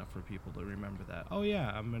probably be enough for people to remember that. Oh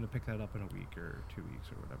yeah, I'm gonna pick that up in a week or 2 weeks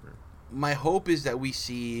or whatever. My hope is that we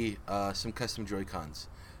see some custom Joy-Cons.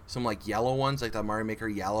 Some like yellow ones, like that Mario Maker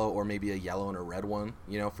yellow, or maybe a yellow and a red one,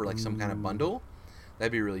 for like some kind of bundle.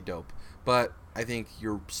 That'd be really dope. But I think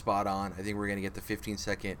you're spot on. I think we're going to get the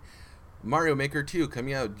 15-second Mario Maker 2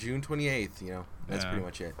 coming out June 28th, That's pretty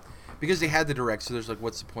much it. Because they had the Direct, so there's like,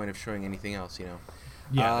 what's the point of showing anything else, Yeah,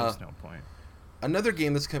 there's no point. Another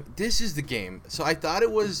game that's this is the game. So I thought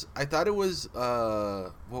it was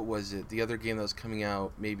what was it? The other game that was coming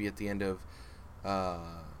out maybe at the end of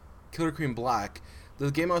Killer Queen Black. The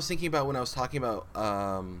game I was thinking about when I was talking about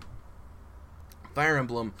Fire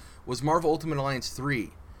Emblem was Marvel Ultimate Alliance 3.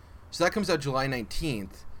 So that comes out July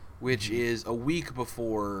 19th, which is a week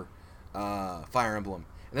before Fire Emblem.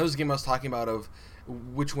 And that was the game I was talking about of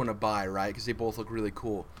which one to buy, right? Because they both look really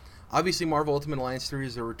cool. Obviously, Marvel Ultimate Alliance 3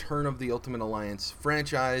 is a return of the Ultimate Alliance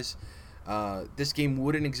franchise. This game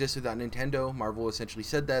wouldn't exist without Nintendo. Marvel essentially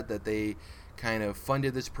said that they kind of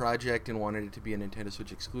funded this project and wanted it to be a Nintendo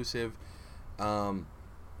Switch exclusive. Are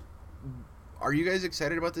you guys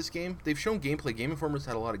excited about this game? They've shown gameplay. Game Informer's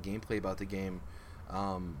had a lot of gameplay about the game.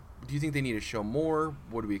 Do you think they need to show more?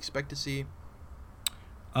 What do we expect to see?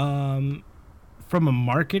 From a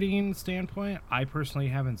marketing standpoint, I personally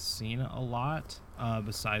haven't seen a lot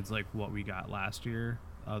besides like what we got last year,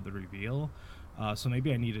 the reveal. So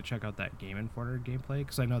maybe I need to check out that Game Informer gameplay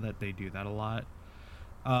because I know that they do that a lot.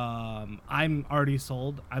 I'm already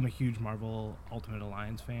sold. I'm a huge Marvel Ultimate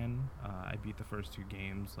Alliance fan. I beat the first 2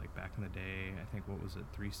 games like back in the day. I think what was it,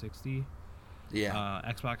 360? Yeah.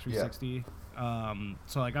 Xbox 360. Yeah.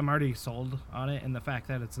 So like I'm already sold on it, and the fact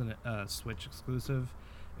that it's a Switch exclusive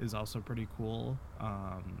is also pretty cool.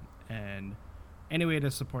 And any way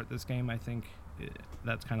to support this game, I think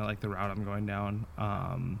that's kind of like the route I'm going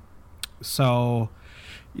down. So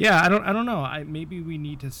yeah, I don't know. Maybe we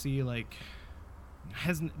need to see like.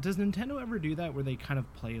 Does Nintendo ever do that where they kind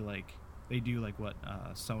of play like they do like what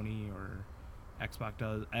Sony or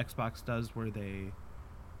Xbox does where they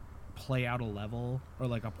play out a level or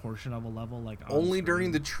like a portion of a level like only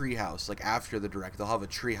during the treehouse, like after the direct they'll have a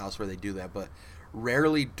treehouse where they do that, but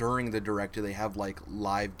rarely during the direct do they have like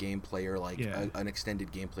live gameplay or like an extended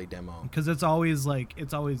gameplay demo, because it's always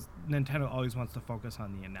Nintendo always wants to focus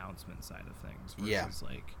on the announcement side of things versus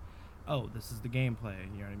like, oh, this is the gameplay,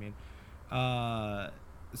 you know what I mean?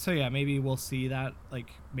 So yeah, maybe we'll see that. Like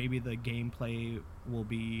maybe the gameplay will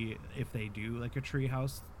be if they do like a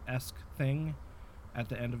treehouse-esque thing at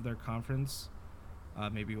the end of their conference.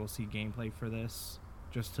 Maybe we'll see gameplay for this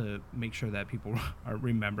just to make sure that people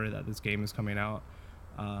remember that this game is coming out.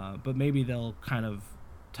 But maybe they'll kind of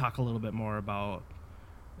talk a little bit more about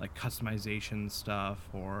like customization stuff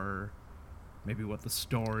or maybe what the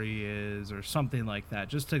story is or something like that,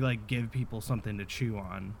 just to like give people something to chew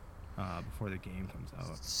on. Before the game comes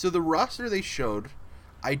out. So the roster they showed,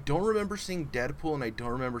 I don't remember seeing Deadpool and I don't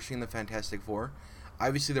remember seeing the Fantastic Four.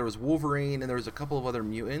 Obviously there was Wolverine and there was a couple of other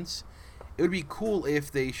mutants. It would be cool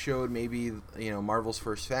if they showed maybe, Marvel's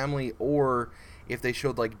First Family, or if they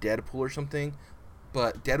showed like Deadpool or something.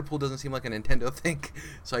 But Deadpool doesn't seem like a Nintendo thing,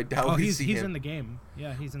 so I doubt we see him. He's in the game.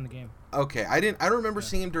 Yeah, he's in the game. Okay, I don't remember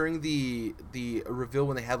seeing him during the reveal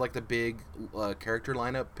when they had like the big character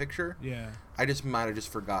lineup picture. Yeah. I might have just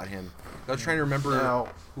forgot him. I was trying to remember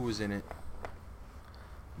who was in it.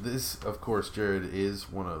 This, of course, Jared, is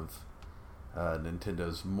one of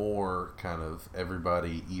Nintendo's more kind of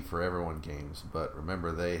everybody E for everyone games. But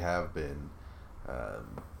remember, they have been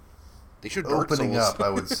they should opening up, I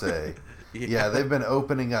would say. Yeah, they've been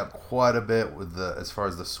opening up quite a bit with as far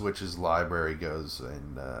as the Switch's library goes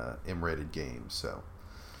in M-rated games. So.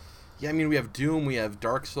 Yeah, I mean, we have Doom, we have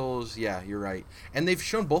Dark Souls. Yeah, you're right, and they've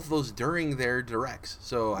shown both of those during their directs,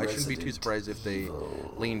 so I shouldn't be too surprised if they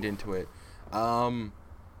leaned into it.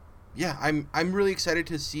 Yeah, I'm really excited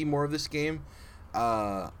to see more of this game.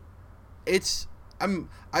 I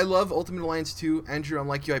love Ultimate Alliance 2, Andrew.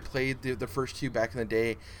 Unlike you, I played the first 2 back in the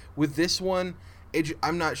day. With this one,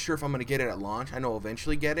 I'm not sure if I'm going to get it at launch. I know I'll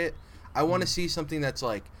eventually get it. I want to see something that's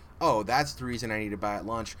like, oh, that's the reason I need to buy at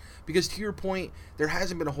launch. Because to your point, there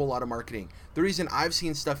hasn't been a whole lot of marketing. The reason I've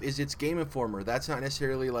seen stuff is it's Game Informer. That's not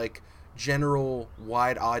necessarily like general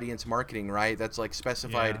wide audience marketing, right? That's like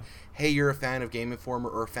specified, hey, you're a fan of Game Informer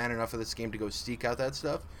or a fan enough of this game to go seek out that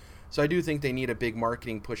stuff. So I do think they need a big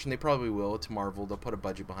marketing push, and they probably will. It's Marvel. They'll put a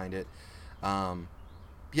budget behind it.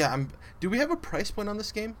 Do we have a price point on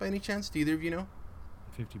this game by any chance? Do either of you know?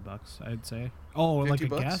 $50, I'd say. Oh, like a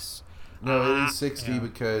guess? No, it is 60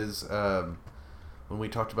 because when we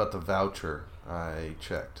talked about the voucher, I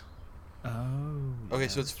checked. Oh. Okay,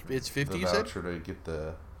 so it's 50. The voucher to get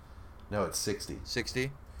the. No, it's 60.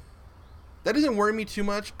 60. That doesn't worry me too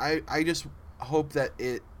much. I just hope that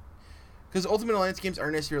it, because Ultimate Alliance games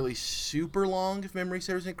aren't necessarily super long, if memory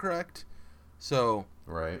serves me correct. So.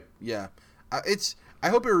 Right. Yeah, I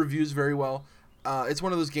hope it reviews very well. It's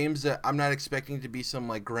one of those games that I'm not expecting to be some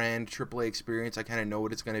like grand AAA experience. I kind of know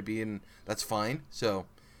what it's going to be, and that's fine. So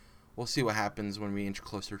we'll see what happens when we inch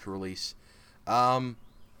closer to release.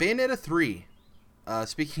 Bayonetta 3.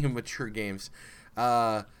 Speaking of mature games,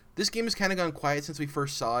 this game has kind of gone quiet since we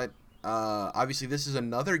first saw it. Obviously, this is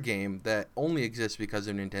another game that only exists because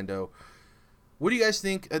of Nintendo. What do you guys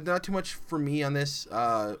think? Not too much for me on this.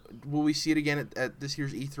 Will we see it again at this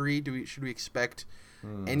year's E3? Should we expect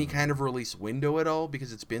any kind of release window at all?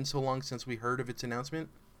 Because it's been so long since we heard of its announcement.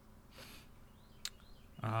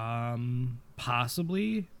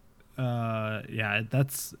 Possibly.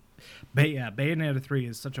 Bayonetta 3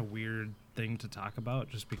 is such a weird thing to talk about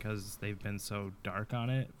just because they've been so dark on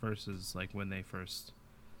it versus like when they first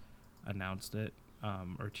announced it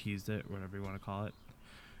or teased it, whatever you want to call it.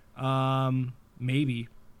 Maybe.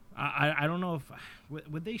 I don't know if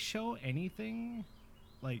would they show anything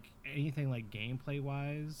like gameplay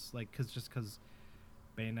wise, like because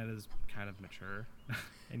Bayonetta is kind of mature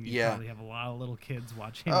and you probably have a lot of little kids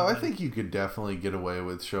watching. I think you could definitely get away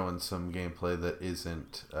with showing some gameplay that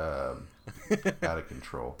isn't out of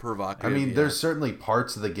control. Provocative. I mean, there's certainly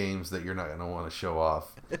parts of the games that you're not going to want to show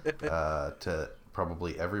off to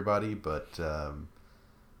probably everybody, but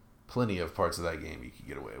plenty of parts of that game you could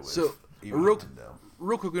get away with. So, even real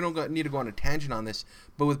Nintendo. quick, we don't need to go on a tangent on this,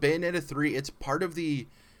 but with Bayonetta 3, it's part of the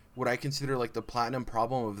what I consider like the Platinum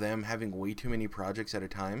problem of them having way too many projects at a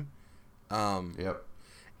time. Yep.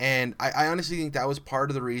 And I honestly think that was part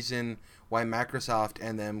of the reason why Microsoft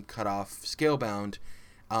and them cut off Scalebound.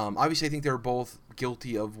 Obviously, I think they were both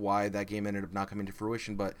guilty of why that game ended up not coming to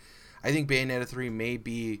fruition, but I think Bayonetta 3 may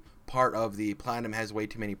be part of the Platinum has way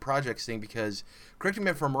too many projects thing because, correct me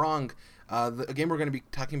if I'm wrong, a game we're going to be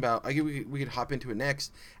talking about, I think we could hop into it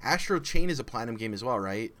next. Astral Chain is a Platinum game as well,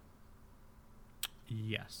 right?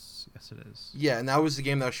 Yes, it is. Yeah, and that was the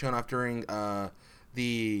game that was shown off during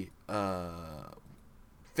the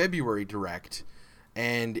February Direct,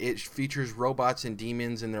 and it features robots and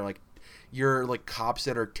demons, and they're like, you're like cops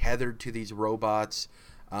that are tethered to these robots.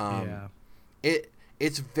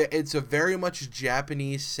 It's a very much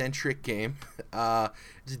Japanese centric game.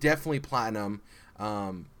 It's definitely Platinum.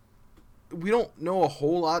 We don't know a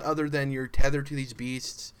whole lot other than you're tethered to these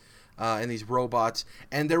beasts and these robots.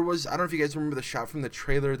 And there was, I don't know if you guys remember the shot from the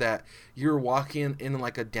trailer that you're walking in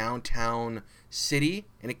like a downtown city,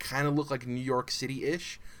 and it kind of looked like New York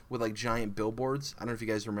City-ish with like giant billboards. I don't know if you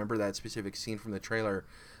guys remember that specific scene from the trailer.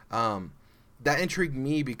 That intrigued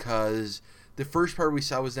me because the first part we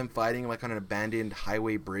saw was them fighting like on an abandoned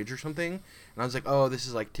highway bridge or something, and I was like, oh, this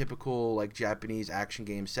is like typical like Japanese action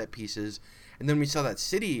game set pieces. And then we saw that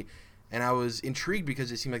city, and I was intrigued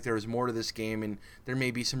because it seemed like there was more to this game, and there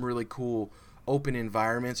may be some really cool open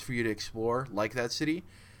environments for you to explore like that city.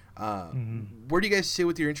 Where do you guys sit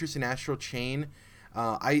with your interest in Astral Chain?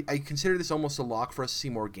 I consider this almost a lock for us to see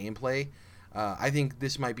more gameplay. I think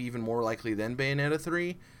this might be even more likely than Bayonetta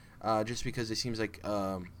 3, just because it seems like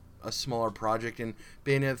a smaller project, and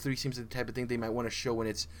Bayonetta 3 seems like the type of thing they might want to show when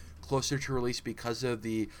it's closer to release because of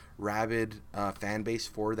the rabid fan base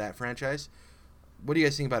for that franchise. What do you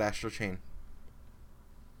guys think about Astral Chain?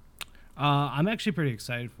 I'm actually pretty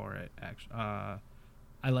excited for it.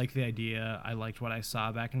 I like the idea. I liked what I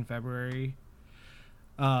saw back in February.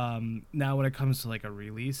 Now when it comes to like a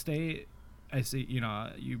release date, I see,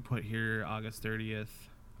 you put here August 30th.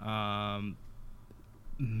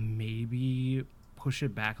 Maybe push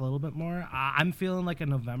it back a little bit more. I'm feeling like a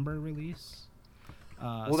November release.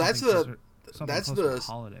 Well, that's the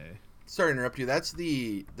holiday. Sorry to interrupt you. That's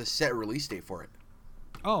the set release date for it.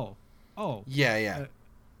 Oh. Yeah.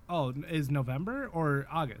 Is November or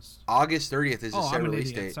August? August 30th is the set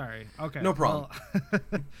release date. Sorry. Okay. No problem.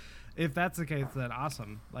 Well, if that's the case, then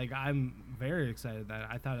awesome. Like, I'm very excited that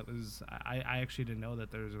I thought it was. I actually didn't know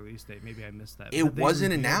that there was a release date. Maybe I missed that. It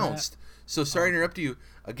wasn't announced. So sorry to interrupt you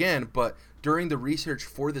again, but during the research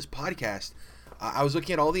for this podcast, I was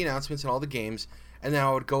looking at all the announcements and all the games, and then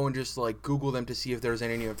I would go and just like Google them to see if there was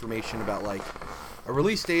any new information about like a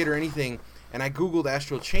release date or anything. And I Googled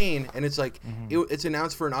Astral Chain, and it's like it's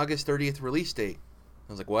announced for an August 30th release date.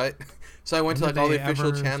 I was like, what? So I went to like all the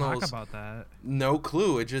official channels. Talk about that? No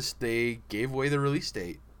clue. It just they gave away the release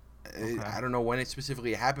date. Okay. I don't know when it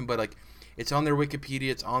specifically happened, but like it's on their Wikipedia,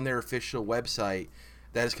 it's on their official website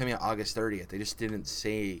that is coming out August 30th. They just didn't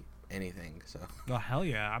say anything. So. Oh hell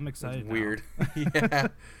yeah! I'm excited. Weird. Yeah.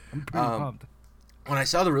 I'm pretty pumped. When I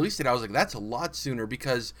saw the release date, I was like, that's a lot sooner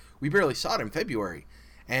because we barely saw it in February.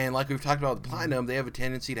 And like we've talked about with Platinum, they have a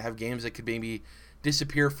tendency to have games that could maybe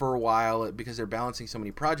disappear for a while because they're balancing so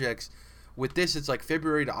many projects. With this, it's like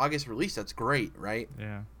February to August release. That's great, right?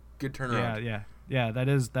 Yeah. Good turnaround. Yeah. That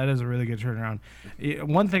is a really good turnaround.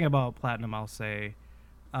 One thing about Platinum, I'll say,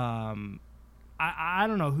 I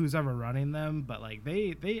don't know who's ever running them, but like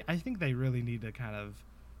I think they really need to kind of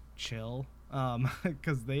chill,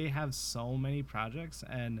 because they have so many projects,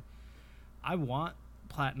 and I want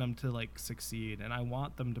Platinum to like succeed, and I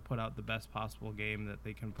want them to put out the best possible game that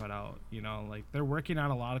they can put out. Like they're working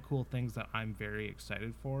on a lot of cool things that I'm very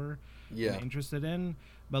excited for and interested in,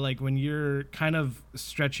 but like when you're kind of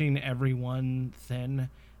stretching everyone thin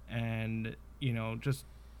and just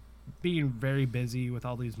being very busy with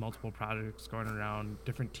all these multiple projects going around,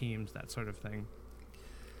 different teams, that sort of thing,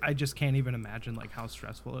 I just can't even imagine like how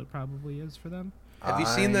stressful it probably is for them. Have you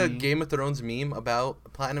seen the Game of Thrones meme about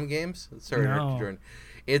Platinum Games? Sorry, no. Jordan.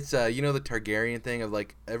 It's the Targaryen thing of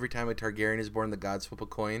like every time a Targaryen is born, the gods flip a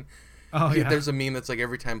coin. Oh yeah. There's a meme that's like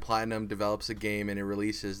every time Platinum develops a game and it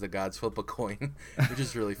releases, the gods flip a coin, which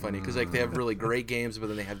is really funny because like they have really great games, but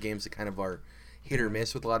then they have games that kind of are hit or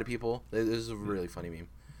miss with a lot of people. This is a really funny meme.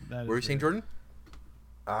 What were you saying, Jordan?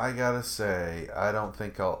 I gotta say, I don't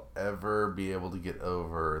think I'll ever be able to get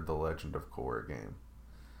over the Legend of Korra game.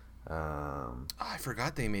 I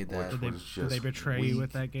forgot they made that. Did they betray you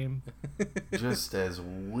with that game? Just as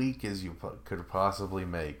weak as you could possibly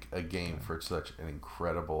make a game for such an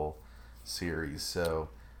incredible series. So,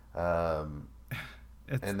 and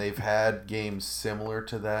they've had games similar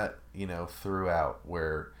to that, throughout,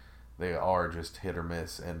 where they are just hit or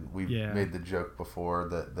miss. And we've made the joke before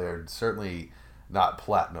that they're certainly not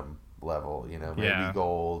platinum level, maybe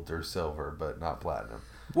gold or silver, but not platinum.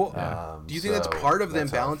 Well, do you think that's part of them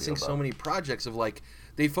balancing so many projects of like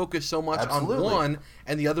they focus so much on one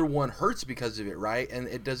and the other one hurts because of it, right? And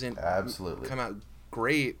it doesn't come out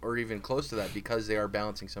great or even close to that because they are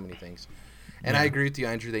balancing so many things. And I agree with you,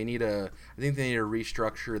 Andrew. I think they need to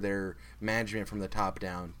restructure their management from the top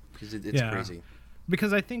down because it's crazy.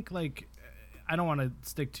 Because I think like I don't want to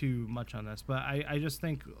stick too much on this, but I just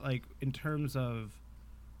think like in terms of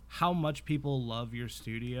how much people love your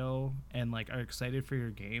studio and like are excited for your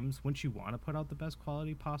games, wouldn't you want to put out the best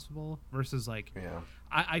quality possible versus like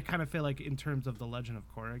I kind of feel like in terms of the Legend of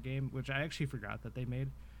Korra game, which I actually forgot that they made,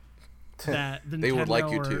 that the they would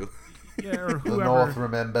like you to or whoever the North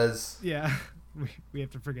remembers we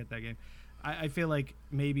have to forget that game. I feel like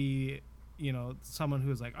maybe someone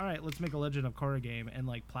who's like, all right, let's make a Legend of Korra game, and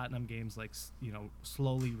like Platinum Games like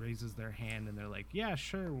slowly raises their hand and they're like, yeah,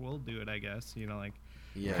 sure, we'll do it, I guess,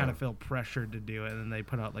 kind of feel pressured to do it, and then they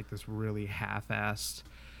put out like this really half-assed,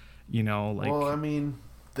 Well, I mean,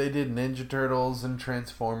 they did Ninja Turtles and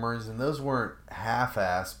Transformers, and those weren't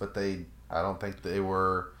half-assed, but I don't think they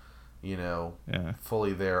were,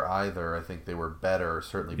 fully there either. I think they were better,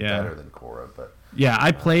 certainly better than Korra, but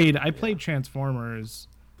I played Transformers,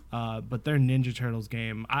 but their Ninja Turtles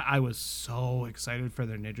game, I was so excited for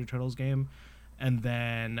their Ninja Turtles game, and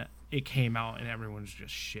then it came out and everyone's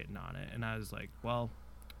just shitting on it, and I was like, well,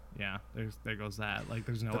 yeah, there goes that. Like,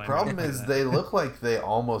 there's no way. The problem is they look like they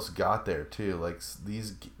almost got there too. Like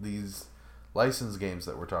these licensed games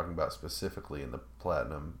that we're talking about specifically in the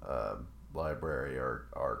Platinum library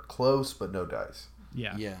are close but no dice.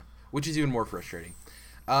 Yeah, which is even more frustrating.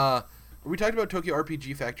 We talked about Tokyo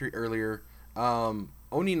RPG Factory earlier.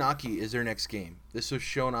 Oninaki is their next game. This was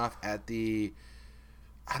shown off at the,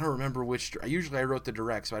 I don't remember which. Usually I wrote the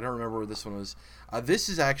direct, so I don't remember where this one was. This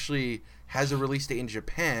is actually has a release date in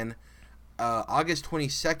Japan, August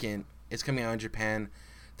 22nd. It's coming out in Japan.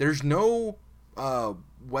 There's no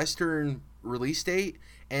Western release date,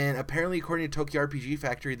 and apparently, according to Tokyo RPG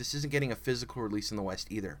Factory, this isn't getting a physical release in the West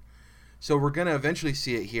either. So we're gonna eventually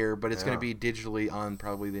see it here, but it's gonna be digitally on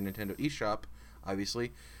probably the Nintendo eShop,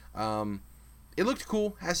 obviously. It looked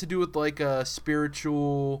cool. Has to do with like a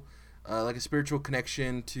spiritual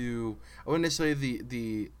connection to, I wouldn't necessarily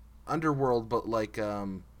the underworld, but like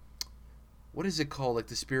what is it called? Like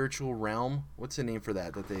the spiritual realm. What's the name for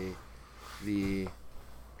that?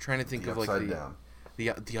 Trying to think of like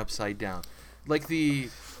the upside down, like I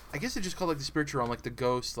guess it's just called like the spiritual realm, like the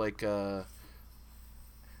ghost, like trying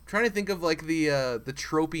to think of like the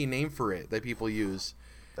tropey name for it that people use.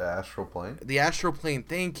 The astral plane. The astral plane.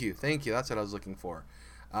 Thank you. That's what I was looking for.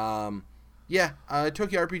 Tokyo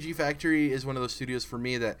RPG Factory is one of those studios for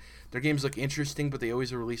me that their games look interesting, but they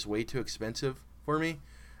always release way too expensive for me.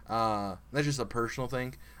 That's just a personal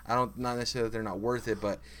thing. Not necessarily that they're not worth it,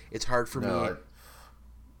 but it's hard for me.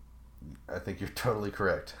 I think you're totally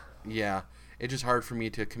correct. Yeah, it's just hard for me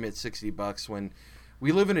to commit $60 when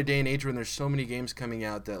we live in a day and age when there's so many games coming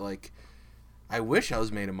out that like I wish I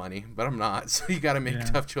was made of money, but I'm not. So you got to make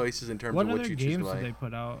tough choices in terms of what you choose to buy. What other games did they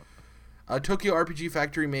put out? Tokyo RPG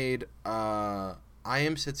Factory made I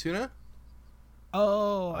Am Setsuna.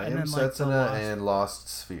 Oh, I Am Setsuna and Lost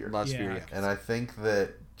Sphere. Sphere, yeah. And I think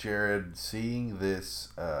that Jared, seeing this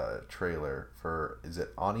trailer for, is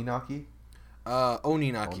it Oninaki?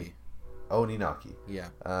 Oninaki. Oninaki. Yeah.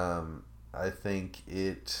 I think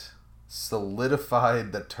it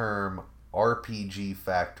solidified the term RPG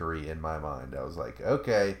Factory in my mind. I was like,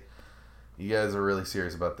 okay, you guys are really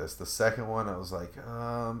serious about this. The second one, I was like,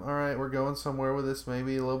 all right, we're going somewhere with this,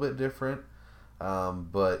 maybe a little bit different.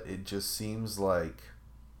 But it just seems like,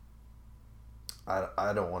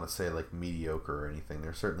 I don't want to say like mediocre or anything.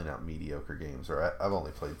 They're certainly not mediocre games. Or I've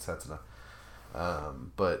only played Setsuna.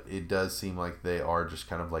 But it does seem like they are just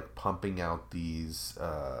kind of like pumping out these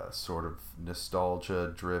sort of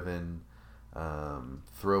nostalgia-driven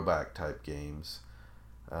throwback type games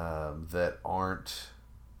that aren't.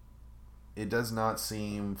 It does not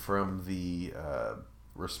seem from the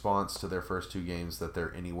response to their first two games that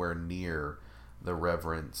they're anywhere near the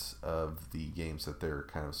reverence of the games that they're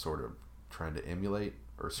kind of sort of trying to emulate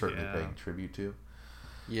or certainly paying tribute to.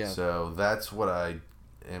 Yeah. So that's what I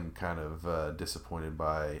am kind of disappointed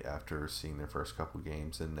by after seeing their first couple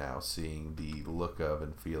games and now seeing the look of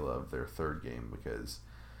and feel of their third game, because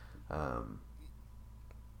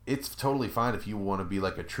it's totally fine if you want to be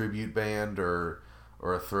like a tribute band or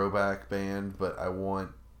a throwback band, but I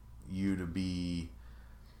want you to be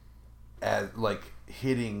at like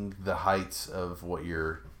hitting the heights of what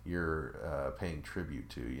you're paying tribute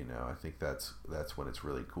to. You know, I think that's when it's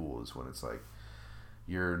really cool, is when it's like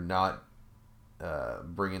you're not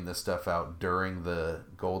bringing this stuff out during the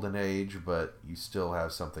golden age, but you still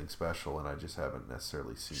have something special, and I just haven't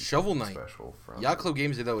necessarily seen Shovel Knight special from Yacht Club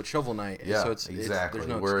Games did that with Shovel Knight. Yeah, so exactly. There's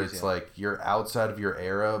no where excuse it's yet. like you're outside of your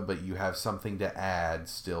era, but you have something to add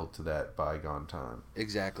still to that bygone time.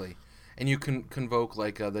 Exactly, and you can convoke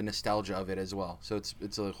like the nostalgia of it as well. So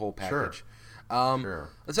it's a whole package. Sure.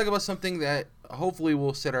 Let's talk about something that hopefully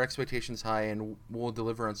will set our expectations high and will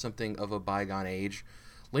deliver on something of a bygone age.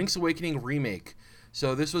 Link's Awakening Remake.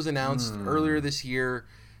 So this was announced earlier this year,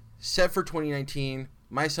 set for 2019.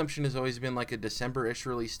 My assumption has always been like a December-ish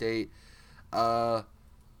release date.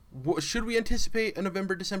 Should we anticipate a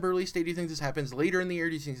November, December release date? Do you think this happens later in the year?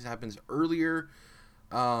 Do you think this happens earlier?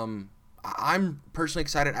 I'm personally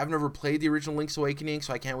excited. I've never played the original Link's Awakening,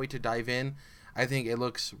 so I can't wait to dive in. I think it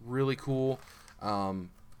looks really cool.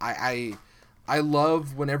 I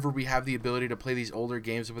love whenever we have the ability to play these older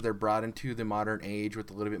games, but they're brought into the modern age with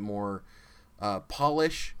a little bit more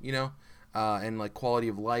polish, you know, and like quality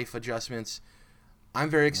of life adjustments. I'm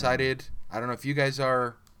very excited. I don't know if you guys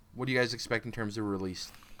are. What do you guys expect in terms of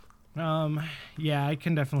release? Yeah, I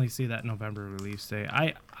can definitely see that November release date.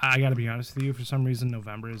 I gotta be honest with you, for some reason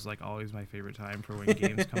November is like always my favorite time for when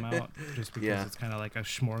games come out, just because it's kind of like a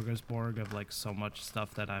smorgasbord of like so much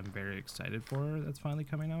stuff that I'm very excited for that's finally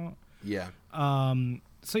coming out. Yeah.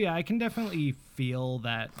 So yeah, I can definitely feel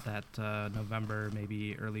that November,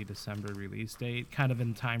 maybe early December release date, kind of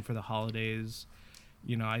in time for the holidays.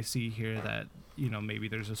 You know, I see here that, you know, maybe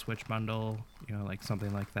there's a Switch bundle, you know, like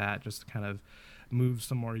something like that, just to kind of move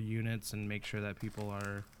some more units and make sure that people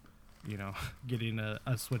are, you know, getting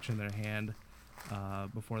a Switch in their hand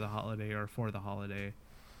before the holiday or for the holiday.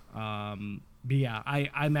 But yeah,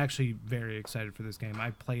 I'm actually very excited for this game.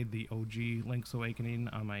 I played the OG Link's Awakening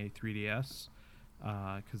on my 3DS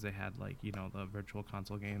because they had, like, you know, the virtual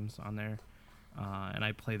console games on there. And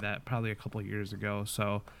I played that probably a couple of years ago.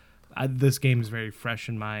 So this game is very fresh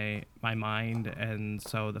in my mind. And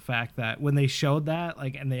so the fact that when they showed that,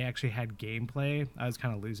 like, and they actually had gameplay, I was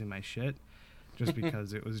kind of losing my shit just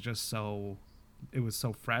because it was just so, it was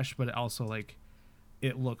so fresh, but it also, like,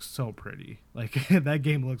 it looks so pretty. Like, that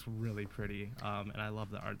game looks really pretty, and I love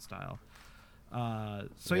the art style.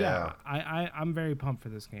 So yeah, I'm very pumped for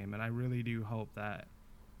this game, and I really do hope that,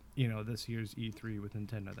 you know, this year's E3 with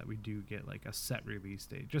Nintendo, that we do get like a set release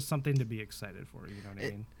date, just something to be excited for. You know what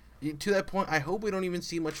I mean? To that point, I hope we don't even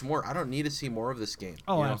see much more. I don't need to see more of this game.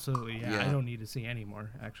 Oh, you know? absolutely. Yeah, I don't need to see any more,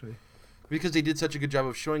 actually. Because they did such a good job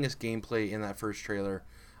of showing us gameplay in that first trailer.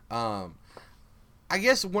 I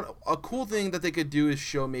guess a cool thing that they could do is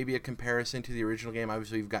show maybe a comparison to the original game.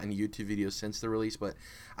 Obviously, we've gotten YouTube videos since the release, but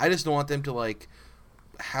I just don't want them to like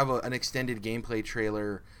have an extended gameplay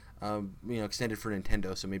trailer, you know, extended for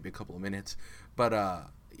Nintendo, so maybe a couple of minutes. But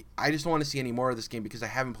I just don't want to see any more of this game because I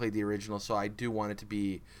haven't played the original, so I do want it to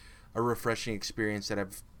be a refreshing experience that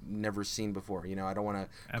I've never seen before. You know, I don't want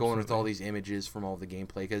to go in with all these images from all the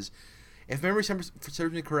gameplay because if memory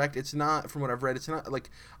serves me correct, it's not, from what I've read, it's not like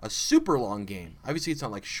a super long game. Obviously, it's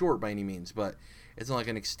not like short by any means, but it's not like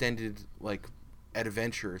an extended like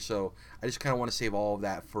adventure. So I just kind of want to save all of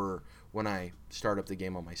that for when I start up the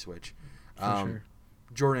game on my Switch. Sure.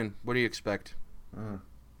 Jordan, what do you expect?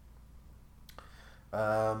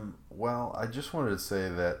 Well, I just wanted to say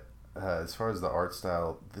that as far as the art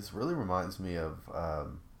style, this really reminds me of...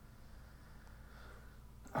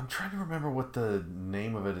 I'm trying to remember what the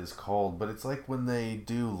name of it is called, but it's like when they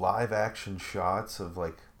do live action shots of,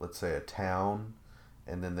 like, let's say a town,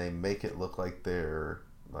 and then they make it look like they're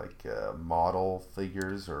like model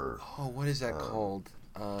figures or... Oh, what is that called?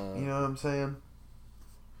 You know what I'm saying?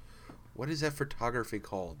 What is that photography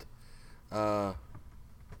called? Yeah,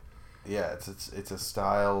 it's a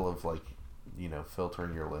style of, like, you know,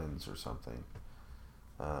 filtering your lens or something.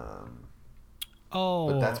 But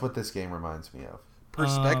that's what this game reminds me of.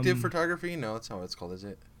 Perspective photography? No, that's not what it's called, is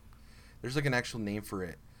it? There's like an actual name for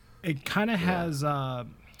it. It kind of has, yeah,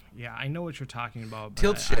 I know what you're talking about. But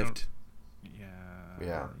Tilt shift.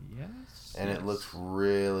 Yeah. Yes. And it looks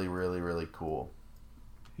really, really, really cool.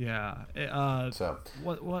 Yeah. So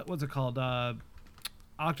what's it called?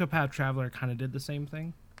 Octopath Traveler kind of did the same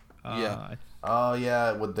thing. Yeah. Oh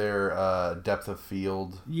yeah, with their depth of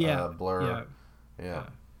field blur.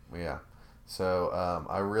 Yeah. So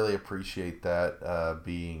I really appreciate that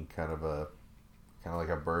being kind of like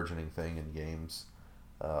a burgeoning thing in games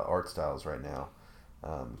art styles right now,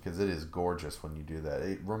 because it is gorgeous when you do that.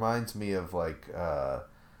 It reminds me of like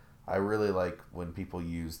I really like when people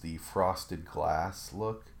use the frosted glass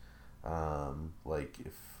look, like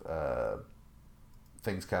if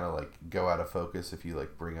things kind of like go out of focus if you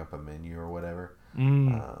like bring up a menu or whatever.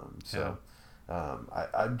 I'm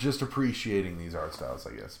just appreciating these art styles,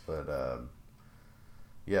 I guess. But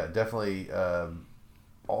yeah, definitely.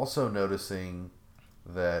 Also noticing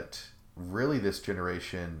that really this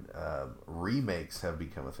generation remakes have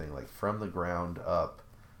become a thing, like from the ground up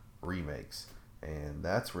remakes, and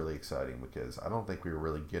that's really exciting because I don't think we were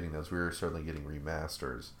really getting those. We were certainly getting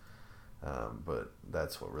remasters, but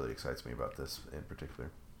that's what really excites me about this in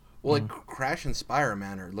particular. Well, like Crash and Spyro,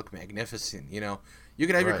 man, look magnificent. You know, you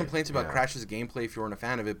can have your complaints about Crash's gameplay if you weren't a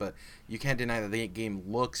fan of it, but you can't deny that the game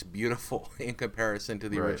looks beautiful in comparison to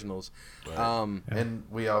the originals. Right. And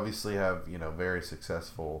we obviously have, very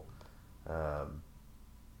successful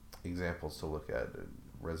examples to look at.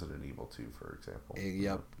 Resident Evil 2, for example.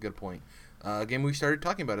 Yep, good point. A game we started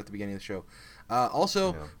talking about at the beginning of the show.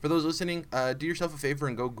 Also, for those listening, do yourself a favor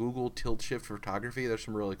and go Google Tilt Shift Photography. There's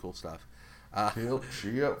some really cool stuff. Tilt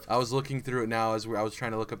Shift. I was looking through it now as I was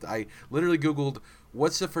trying to look up. I literally Googled,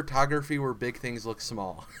 what's the photography where big things look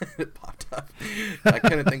small? It popped up. I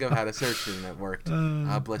couldn't think of how to search it, and it worked.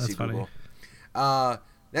 Bless you, funny. Google.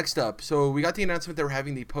 Next up, so we got the announcement that we're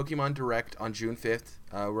having the Pokemon Direct on June 5th.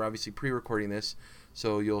 We're obviously pre-recording this,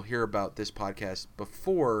 so you'll hear about this podcast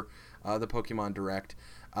before the Pokemon Direct.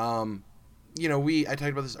 I talked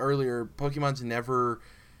about this earlier. Pokemon's never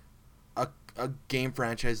a game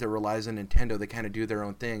franchise that relies on Nintendo. They kind of do their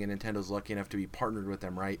own thing, and Nintendo's lucky enough to be partnered with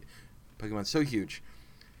them, right? Pokemon's so huge.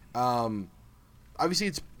 Obviously,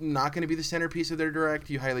 it's not going to be the centerpiece of their Direct.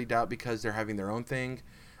 You highly doubt because they're having their own thing.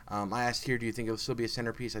 I asked here, do you think it'll still be a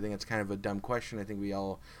centerpiece? I think it's kind of a dumb question. I think we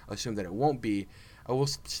all assume that it won't be. We'll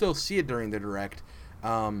still see it during the Direct.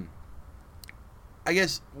 I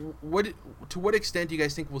guess, to what extent do you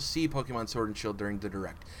guys think we'll see Pokemon Sword and Shield during the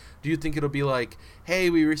Direct? Do you think it'll be like, hey,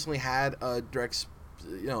 we recently had a Direct,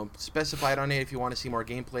 specified on it. If you want to see more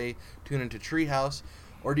gameplay, tune into Treehouse.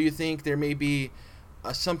 Or do you think there may be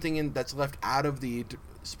something that's left out of the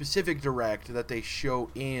specific Direct that they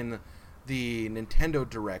show in the Nintendo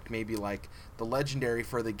Direct? Maybe like the legendary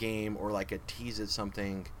for the game or like a tease at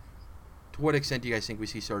something. To what extent do you guys think we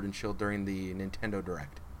see Sword and Shield during the Nintendo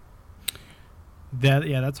Direct?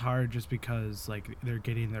 That's hard just because like they're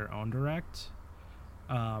getting their own Direct.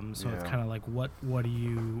 It's kind of like what do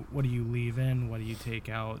you leave in, what do you take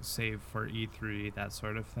out, save for E3, that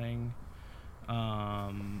sort of thing.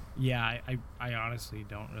 I honestly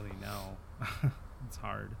don't really know. It's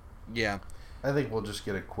hard. Yeah, I think we'll just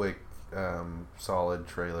get a quick solid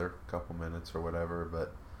trailer, couple minutes or whatever,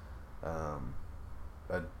 but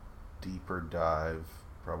a deeper dive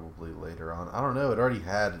probably later on. I don't know, it already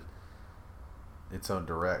had its own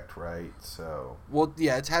Direct, right? So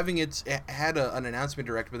it had an announcement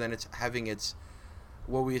Direct, but then it's having its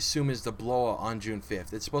what we assume is the blowout on June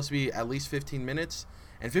 5th. It's supposed to be at least 15 minutes,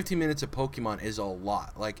 and 15 minutes of Pokemon is a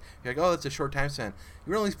lot. Like, you're like, oh, that's a short time span.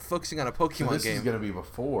 You're only focusing on a Pokemon game. This is going to be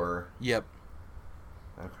before. Yep.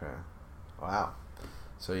 Okay. Wow.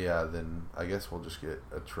 So yeah, then I guess we'll just get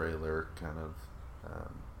a trailer kind of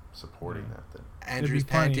supporting that then. Andrew's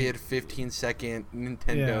patented 15-second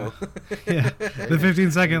Nintendo. Yeah. The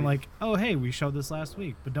 15-second, like, oh, hey, we showed this last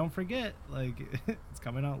week, but don't forget, like, it's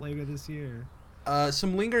coming out later this year.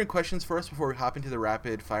 Some lingering questions for us before we hop into the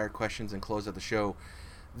rapid fire questions and close out the show.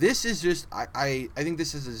 This is just, I think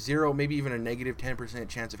this is a 0, maybe even a negative 10%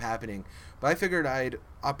 chance of happening, but I figured I'd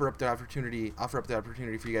offer up the opportunity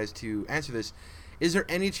for you guys to answer this. Is there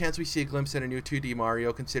any chance we see a glimpse at a new 2D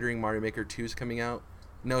Mario, considering Mario Maker 2 is coming out?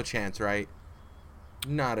 No chance, right?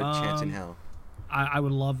 Not a chance in hell. I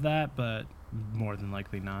would love that, but more than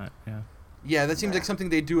likely not, yeah. Yeah, that seems like something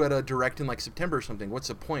they do at a Direct in like September or something. What's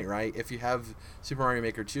the point, right? If you have Super Mario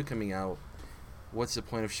Maker 2 coming out, what's the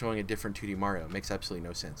point of showing a different 2D Mario? It makes absolutely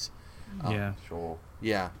no sense. Yeah. Sure.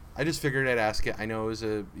 Yeah, I just figured I'd ask it. I know it was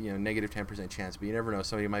a negative 10% chance, but you never know.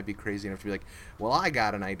 Somebody might be crazy enough to be like, well, I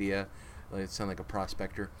got an idea. Like, it sounds like a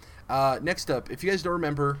prospector. Next up, if you guys don't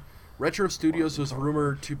remember, Retro Studios was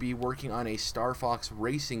rumored to be working on a Star Fox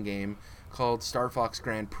racing game called Star Fox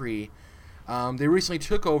Grand Prix. They recently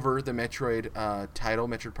took over the Metroid title,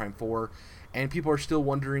 Metroid Prime 4, and people are still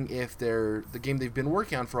wondering if the game they've been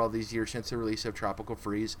working on for all these years since the release of Tropical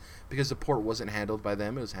Freeze, because the port wasn't handled by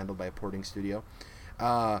them, it was handled by a porting studio.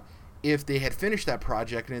 if they had finished that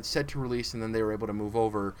project and it's set to release and then they were able to move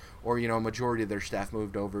over, or a majority of their staff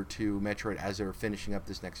moved over to Metroid as they were finishing up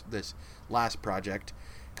this last project,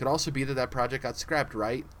 could also be that project got scrapped,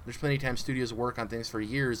 right? There's plenty of times studios work on things for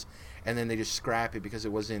years and then they just scrap it because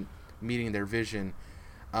it wasn't meeting their vision.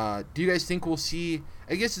 Do you guys think we'll see,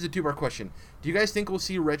 I guess it's a two-part question, do you guys think we'll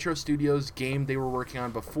see Retro Studios' game they were working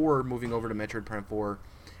on before moving over to Metroid Prime 4?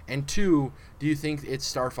 And two, do you think it's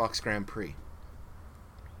Star Fox Grand Prix?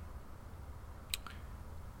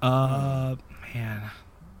 Man,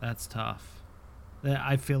 that's tough.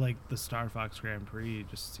 I feel like the Star Fox Grand Prix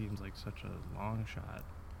just seems like such a long shot.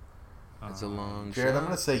 It's a long Jared, shot. I'm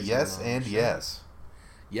going to say yes and shot. Yes.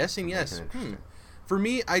 Yes and yes. For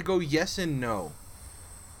me, I go yes and no.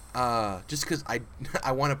 Just because I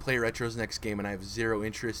want to play Retro's next game and I have zero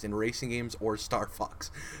interest in racing games or Star Fox.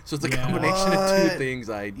 So it's a combination of two things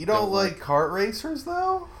You don't like kart racers,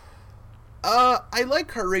 though? I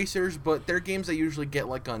like kart racers, but they're games I usually get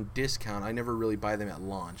like on discount. I never really buy them at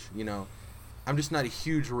launch, I'm just not a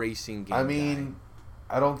huge racing game guy.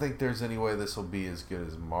 I don't think there's any way this will be as good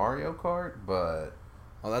as Mario Kart, but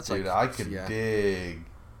dude, I could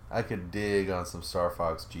dig on some Star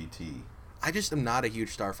Fox GT. I just am not a huge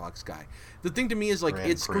Star Fox guy. The thing to me is like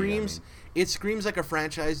it screams like a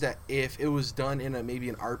franchise that if it was done in maybe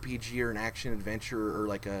an RPG or an action adventure or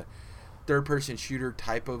like a third-person shooter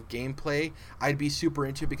type of gameplay, I'd be super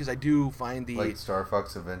into it because I do find the like Star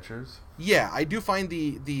Fox Adventures. Yeah, I do find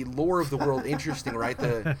the lore of the world interesting, right?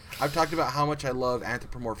 I've talked about how much I love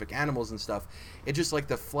anthropomorphic animals and stuff. It's just like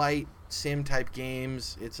the flight sim type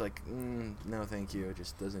games. It's like no, thank you. It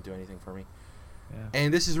just doesn't do anything for me. Yeah.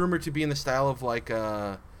 And this is rumored to be in the style of like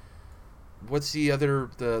what's the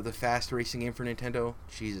other the fast racing game for Nintendo?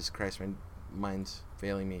 Jesus Christ, my mind's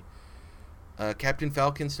failing me. Captain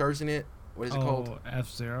Falcon stars in it. What is it called?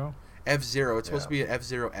 F-Zero. F-Zero. It's supposed to be an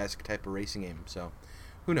F-Zero-esque type of racing game. So,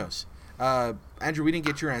 who knows? Andrew, we didn't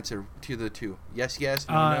get your answer to the two. Yes, no,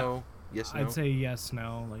 no. Yes, no. I'd say yes,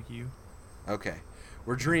 no, like you. Okay,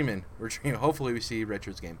 we're dreaming. Hopefully, we see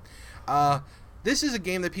Retro's game. This is a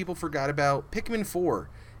game that people forgot about. Pikmin 4.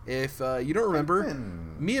 If you don't remember,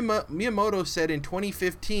 Miyamoto said in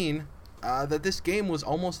 2015 that this game was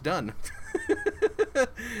almost done.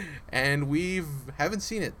 And we haven't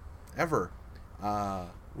seen it ever,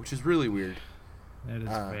 which is really weird. That is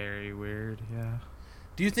very weird, yeah.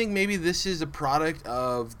 Do you think maybe this is a product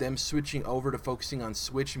of them switching over to focusing on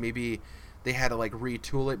Switch? Maybe they had to like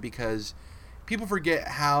retool it because people forget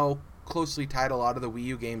how closely tied a lot of the Wii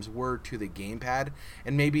U games were to the gamepad,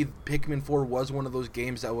 and maybe Pikmin 4 was one of those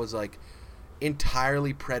games that was like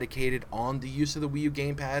entirely predicated on the use of the Wii U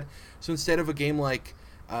gamepad. So instead of a game like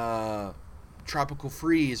Tropical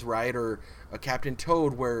Freeze, right, or a Captain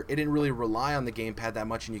Toad, where it didn't really rely on the gamepad that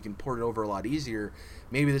much and you can port it over a lot easier,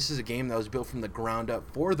 maybe this is a game that was built from the ground up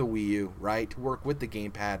for the Wii U, right, to work with the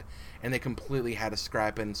gamepad, and they completely had to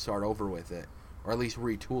scrap it and start over with it, or at least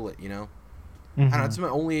retool it, I don't know, it's my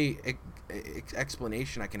only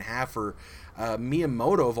explanation I can have for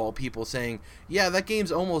Miyamoto, of all people, saying, yeah, that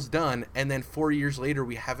game's almost done, and then 4 years later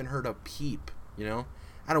we haven't heard a peep, I don't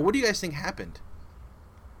know, what do you guys think happened?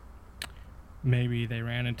 Maybe they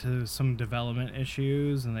ran into some development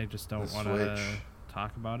issues and they just don't want to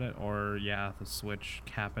talk about it. Or, the Switch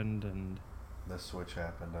happened and... The Switch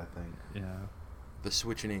happened, I think. Yeah. The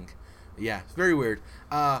switching. Yeah, it's very weird.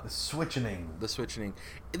 The switching.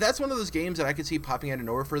 That's one of those games that I could see popping out of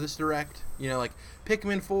nowhere for this Direct. Like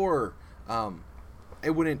Pikmin 4.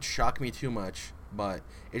 It wouldn't shock me too much, but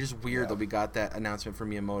it's just weird that we got that announcement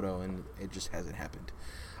from Miyamoto and it just hasn't happened.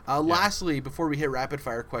 Lastly, before we hit rapid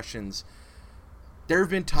fire questions... There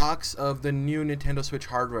have been talks of the new Nintendo Switch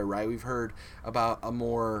hardware, right? We've heard about a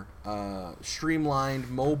more streamlined,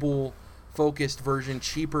 mobile-focused version,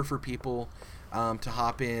 cheaper for people to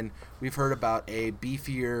hop in. We've heard about a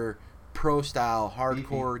beefier, pro-style,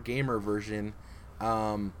 hardcore gamer version.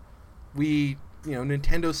 Nintendo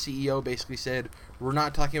CEO basically said, we're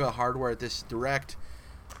not talking about hardware at this Direct.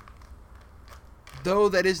 Though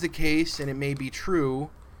that is the case, and it may be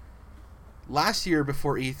true, last year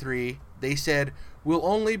before E3, they said, we'll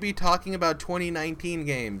only be talking about 2019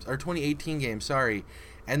 games, or 2018 games, sorry.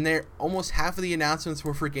 And almost half of the announcements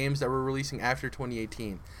were for games that were releasing after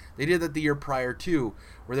 2018. They did that the year prior too,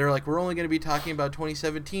 where they were like, we're only going to be talking about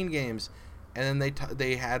 2017 games. And then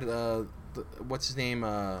they had, what's his name,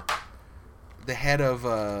 the head of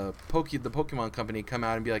the Pokemon company come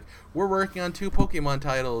out and be like, we're working on 2 Pokemon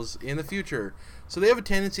titles in the future. So they have a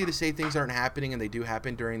tendency to say things aren't happening, and they do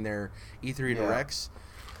happen during their E3 Directs.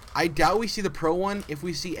 I doubt we see the Pro one. If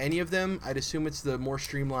we see any of them, I'd assume it's the more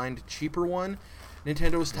streamlined, cheaper one.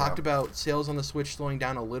 Nintendo has talked about sales on the Switch slowing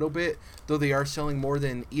down a little bit, though they are selling more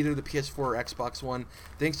than either the PS4 or Xbox One,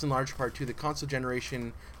 thanks in large part to the console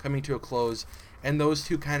generation coming to a close, and those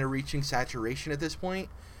two kind of reaching saturation at this point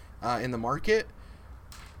in the market.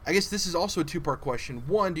 I guess this is also a two-part question.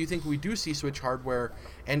 One, do you think we do see Switch hardware?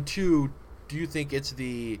 And two, do you think it's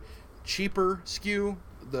the cheaper SKU,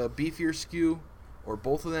 the beefier SKU, or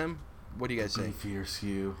both of them? What do you guys say? Beefier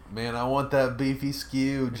SKU. Man, I want that beefy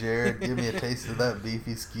SKU, Jared. Give me a taste of that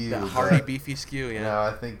beefy SKU. That hearty beefy SKU, yeah. No,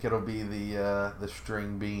 I think it'll be the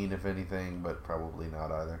string bean, if anything, but probably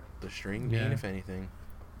not either. The string bean, if anything.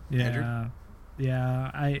 Yeah. Andrew? Yeah,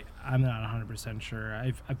 I'm not 100% sure.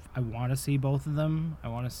 I want to see both of them. I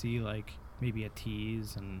want to see like maybe a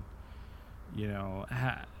tease, and you know,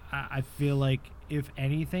 I feel like if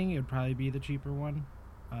anything, it would probably be the cheaper one,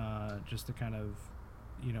 just to kind of,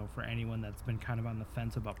 you know, for anyone that's been kind of on the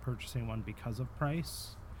fence about purchasing one because of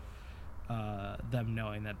price, them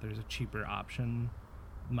knowing that there's a cheaper option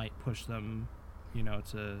might push them, you know,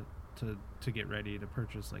 to get ready to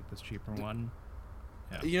purchase like this cheaper one.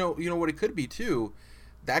 Yeah. You know what it could be too.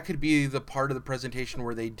 That could be the part of the presentation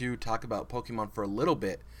where they do talk about Pokemon for a little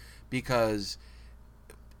bit, because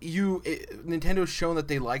Nintendo's shown that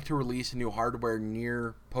they like to release new hardware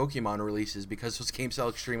near Pokemon releases because those games sell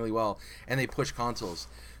extremely well and they push consoles.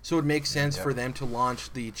 So it makes sense for them to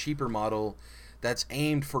launch the cheaper model that's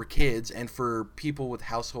aimed for kids and for people with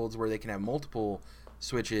households where they can have multiple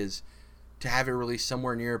Switches, to have it released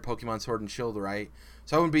somewhere near Pokemon Sword and Shield, right?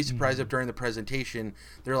 So I wouldn't be surprised if during the presentation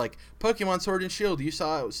they're like, Pokemon Sword and Shield, you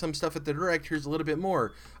saw some stuff at the Direct, here's a little bit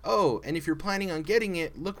more. Oh, and if you're planning on getting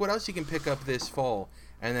it, look what else you can pick up this fall.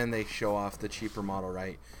 And then they show off the cheaper model,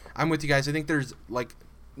 right? I'm with you guys. I think there's like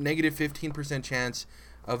negative 15% chance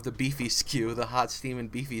of the beefy SKU, the hot steaming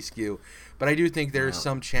beefy SKU. But I do think there's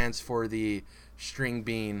some chance for the string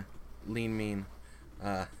bean, lean mean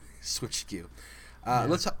Switch SKU.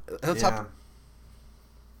 Let's hop.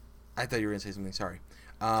 I thought you were going to say something. Sorry.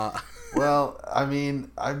 Well, I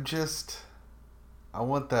mean, I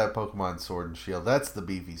want that Pokemon Sword and Shield. That's the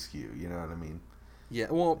beefy SKU. You know what I mean?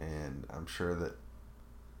 Yeah. Well, and I'm sure that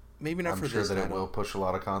maybe not for this. I'm sure that it will push a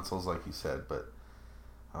lot of consoles, like you said, but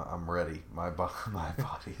I'm ready. My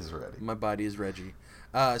body is ready. My body is Reggie.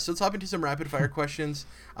 So let's hop into some rapid fire questions.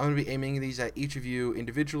 I'm going to be aiming these at each of you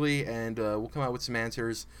individually, and we'll come out with some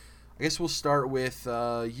answers. I guess we'll start with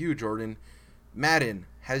you, Jordan. Madden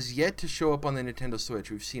has yet to show up on the Nintendo Switch.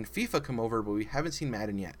 We've seen FIFA come over, but we haven't seen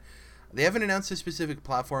Madden yet. They haven't announced the specific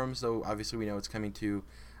platforms, though obviously we know it's coming to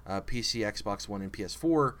PC, Xbox One, and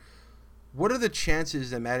PS4. What are the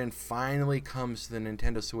chances that Madden finally comes to the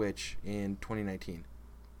Nintendo Switch in 2019?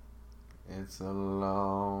 It's a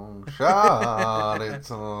long shot.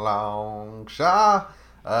 It's a long shot.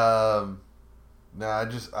 No,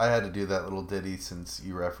 I had to do that little ditty since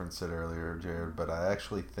you referenced it earlier, Jared. But I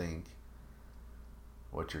actually think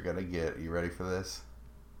what you're gonna get. Are you ready for this?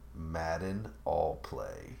 Madden All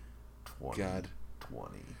Play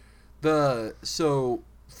 2020. So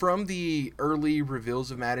from the early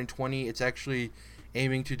reveals of Madden 20, it's actually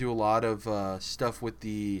aiming to do a lot of stuff with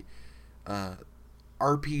the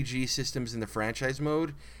RPG systems in the franchise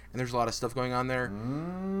mode, and there's a lot of stuff going on there.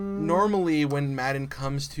 Normally, when Madden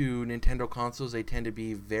comes to Nintendo consoles, they tend to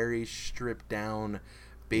be very stripped down,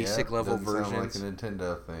 basic level versions. Sound like a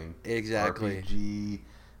Nintendo thing. Exactly.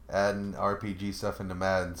 Adding RPG stuff into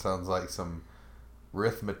Madden sounds like some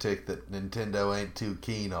arithmetic that Nintendo ain't too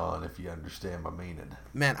keen on, if you understand my meaning.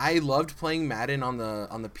 Man, I loved playing Madden on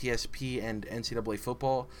the PSP and NCAA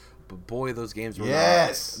football, but boy, those games were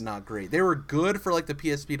not great. They were good for like the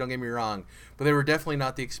PSP, don't get me wrong, but they were definitely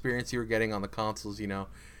not the experience you were getting on the consoles, you know.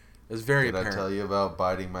 It was very apparent. Did I tell you about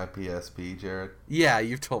biting my PSP, Jared? Yeah,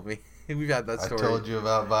 you've told me. We've had that story. I told you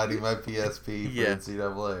about biting my PSP for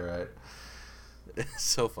NCAA, right?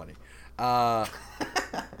 So funny.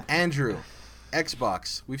 Andrew,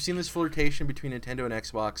 Xbox. We've seen this flirtation between Nintendo and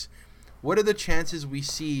Xbox. What are the chances we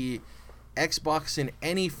see Xbox in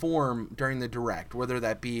any form during the Direct? Whether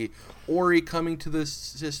that be Ori coming to the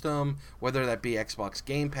system, whether that be Xbox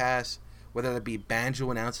Game Pass, whether that be Banjo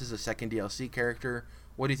announces a second DLC character.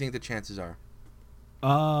 What do you think the chances are?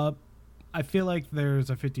 I feel like there's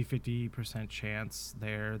a 50% chance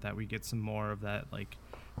there that we get some more of that like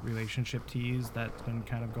relationship tease that's been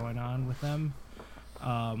kind of going on with them.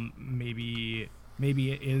 Maybe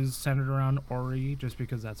it is centered around Ori, just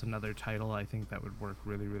because that's another title I think that would work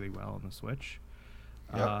really, really well on the Switch.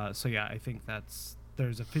 Yep. So yeah, I think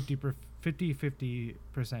there's a 50%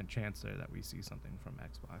 chance there that we see something from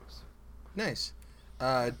Xbox. Nice.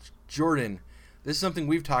 Jordan, This is something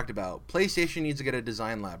we've talked about. PlayStation needs to get a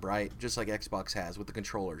design lab, right? Just like Xbox has with the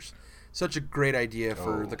controllers. Such a great idea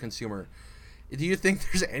for the consumer. Do you think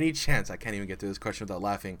there's any chance, I can't even get to this question without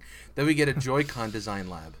laughing, that we get a Joy-Con design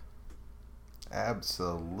lab?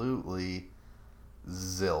 Absolutely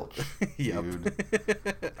zilch, Yep.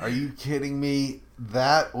 dude. Are you kidding me?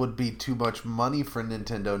 That would be too much money for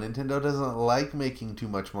Nintendo. Nintendo doesn't like making too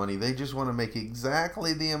much money. They just want to make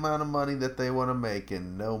exactly the amount of money that they want to make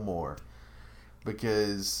and no more.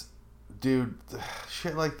 Because, dude,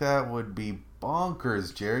 shit like that would be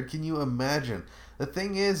bonkers, Jared. Can you imagine? The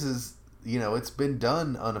thing is, you know, it's been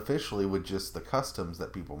done unofficially with just the customs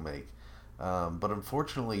that people make. But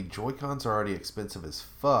unfortunately, Joy-Cons are already expensive as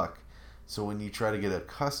fuck. So when you try to get a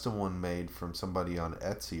custom one made from somebody on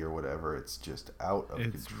Etsy or whatever, it's just out of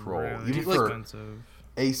control. Really Even for expensive.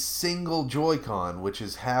 a single Joy-Con, which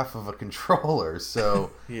is half of a controller.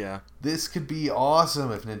 So Yeah. this could be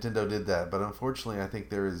awesome if Nintendo did that. But unfortunately, I think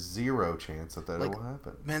there is zero chance that Like, will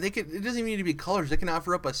happen. Man, it doesn't even need to be colors. They can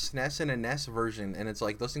offer up a SNES and a NES version, and it's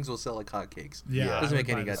like those things will sell like hotcakes. Yeah, It doesn't I make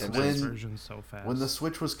would any buy the goddamn SNES sense. version so fast. When the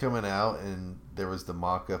Switch was coming out and there was the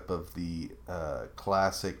mock-up of the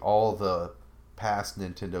classic, all the past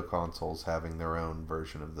Nintendo consoles having their own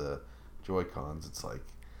version of the Joy-Cons, it's like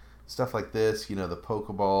stuff like this, you know, the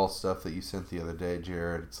Pokeball stuff that you sent the other day,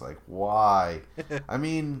 Jared. It's like, why? I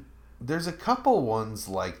mean, there's a couple ones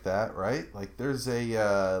like that, right? Like there's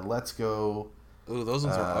a Let's Go. Ooh, those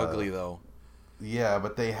ones are ugly though. Yeah,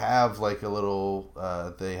 but they have like a little,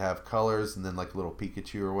 they have colors and then like a little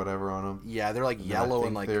Pikachu or whatever on them. Yeah, they're like And then I yellow think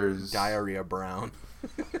and like there's- diarrhea brown.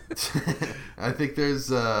 I think there's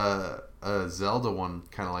a Zelda one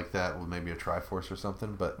kind of like that with maybe a Triforce or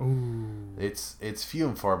something, but Ooh. it's few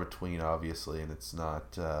and far between, obviously, and it's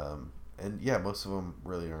not. And yeah, most of them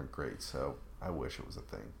really aren't great. So I wish it was a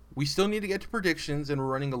thing. We still need to get to predictions, and we're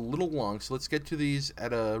running a little long, so let's get to these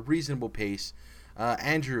at a reasonable pace.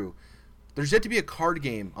 Andrew, there's yet to be a card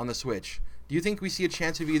game on the Switch. Do you think we see a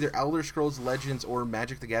chance of either Elder Scrolls Legends or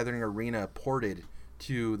Magic the Gathering Arena ported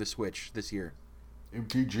to the Switch this year?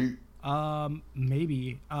 MTG.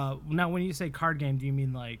 Maybe. Now, when you say card game, do you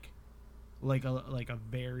mean like a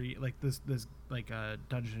very like this like a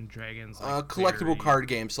Dungeons and Dragons Collectible very... card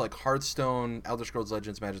games like Hearthstone, Elder Scrolls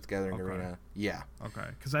Legends, Magic the Gathering Okay. Arena. Yeah. Okay,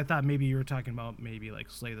 because I thought maybe you were talking about maybe like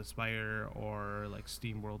Slay the Spire or like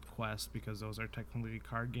Steam World Quest, because those are technically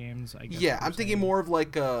card games. I guess. Yeah, I'm thinking more of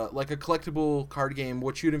like a collectible card game,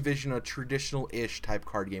 what you'd envision a traditional-ish type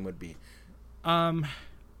card game would be.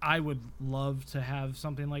 I would love to have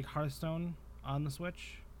something like Hearthstone on the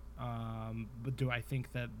Switch. But do I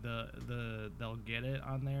think that they'll get it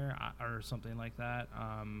on there or something like that?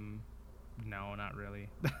 No, not really.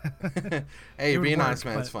 Hey, It would being work, honest,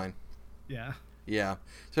 man, it's but- fine. Yeah. Yeah,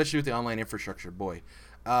 especially with the online infrastructure, boy.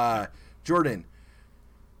 Jordan,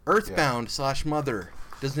 Earthbound / Mother.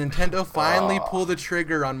 Does Nintendo finally pull the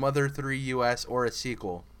trigger on Mother 3 US or a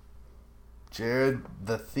sequel? Jared,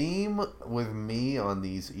 the theme with me on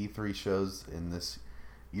these E3 shows in this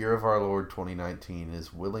year of our Lord 2019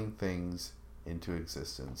 is willing things into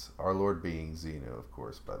existence. Our Lord being Xeno, of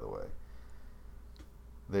course, by the way.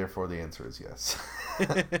 Therefore, the answer is yes.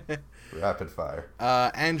 Rapid fire.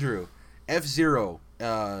 Andrew, F-Zero,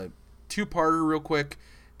 two-parter real quick.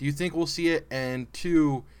 Do you think we'll see it? And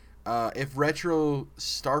two, if retro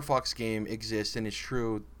Star Fox game exists and is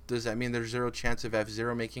true, does that mean there's zero chance of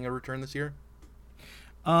F-Zero making a return this year?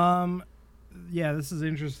 Yeah, this is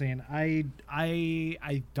interesting. I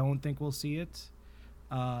don't think we'll see it.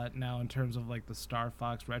 Now, in terms of like the Star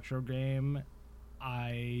Fox retro game,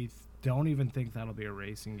 I don't even think that'll be a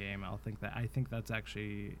racing game. I think that's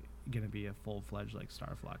actually gonna be a full-fledged like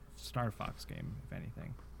Star Fox game, if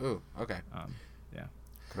anything. Ooh, okay. Yeah.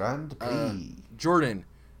 Grand Prix. Jordan,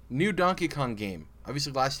 new Donkey Kong game.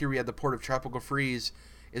 Obviously, last year we had the port of Tropical Freeze.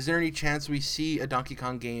 Is there any chance we see a Donkey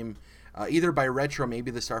Kong game, either by Retro, maybe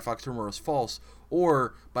the Star Fox rumor was false,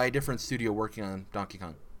 or by a different studio working on Donkey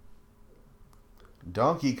Kong?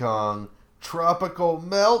 Donkey Kong Tropical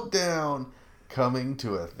Meltdown coming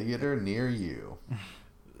to a theater near you.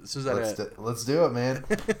 So is that Let's do it, man.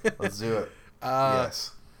 Let's do it.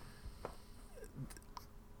 Yes.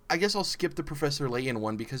 I guess I'll skip the Professor Layton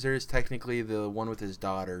one because there is technically the one with his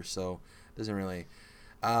daughter, so it doesn't really.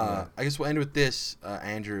 I guess we'll end with this,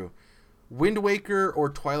 Andrew. Wind Waker or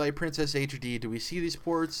Twilight Princess HD? Do we see these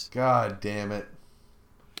ports? God damn it.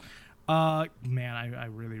 Man, I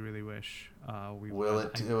really, really wish we Will would.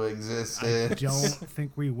 it to existence? I don't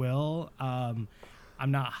think we will. I'm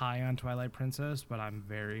not high on Twilight Princess, but I'm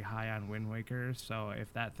very high on Wind Waker. So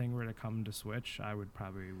if that thing were to come to Switch, I would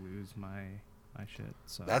probably lose my shit.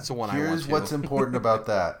 So That's the one I want Here's to. what's important about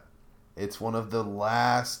that. It's one of the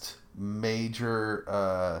last major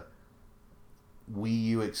Wii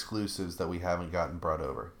U exclusives that we haven't gotten brought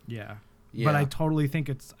over. Yeah. But I totally think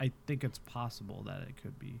it's possible that it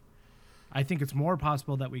could be. I think it's more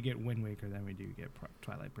possible that we get Wind Waker than we do get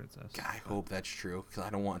Twilight Princess. God, I hope that's true, because I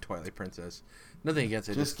don't want Twilight Princess. Nothing against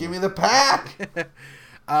it. Just give me the pack!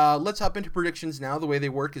 Let's hop into predictions now. The way they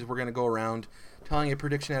work is we're going to go around telling a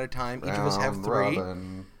prediction at a time. Each of us have 3.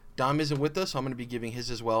 Robin. Dom isn't with us, so I'm going to be giving his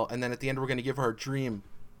as well. And then at the end, we're going to give our dream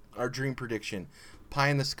prediction. Pie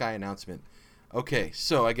in the sky announcement. Okay,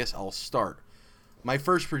 so I guess I'll start. My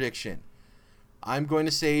first prediction. I'm going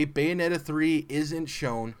to say Bayonetta 3 isn't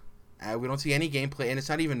shown. We don't see any gameplay, and it's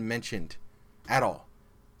not even mentioned at all.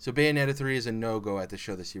 So Bayonetta 3 is a no-go at the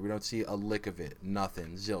show this year. We don't see a lick of it.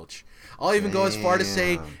 Nothing. Zilch. I'll even go as far to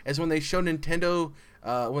say as when they show Nintendo,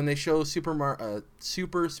 when they show Super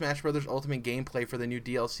Smash Bros. Ultimate gameplay for the new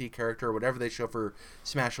DLC character or whatever they show for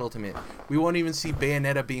Smash Ultimate, we won't even see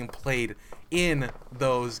Bayonetta being played in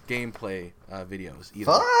those gameplay videos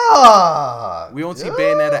either. Fuck! We won't see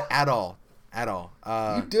Bayonetta at all. At all.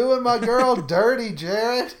 You doing my girl dirty,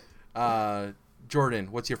 Jared?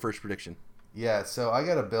 Jordan, what's your first prediction? Yeah, so I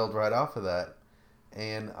got to build right off of that.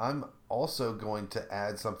 And I'm also going to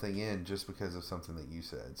add something in just because of something that you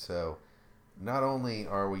said. So not only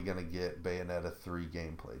are we going to get Bayonetta 3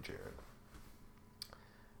 gameplay, Jared.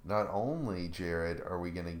 Not only, Jared, are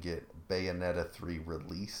we going to get Bayonetta 3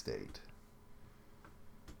 release date.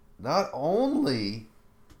 Not only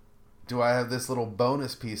do I have this little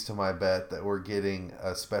bonus piece to my bet that we're getting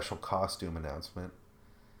a special costume announcement.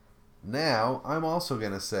 Now, I'm also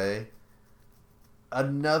going to say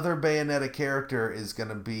another Bayonetta character is going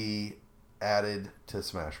to be added to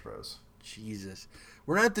Smash Bros. Jesus.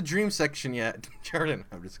 We're not at the dream section yet. Jordan,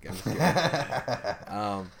 I'm just kidding.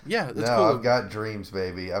 Yeah, that's no, cool. I've got dreams,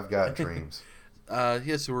 baby. I've got dreams.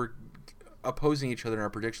 Yeah, so we're opposing each other in our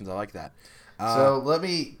predictions. I like that.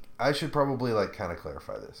 I should probably kind of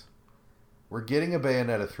clarify this. We're getting a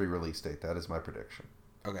Bayonetta 3 release date. That is my prediction.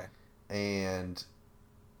 Okay. And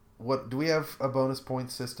what do we have a bonus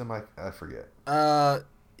point system? I forget.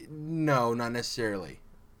 No, not necessarily.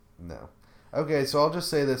 No. Okay, so I'll just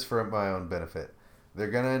say this for my own benefit.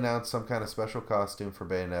 They're going to announce some kind of special costume for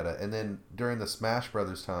Bayonetta, and then during the Smash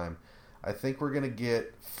Brothers time, I think we're going to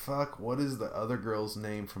get what is the other girl's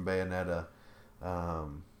name from Bayonetta?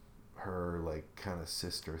 Her kind of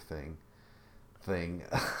sister thing.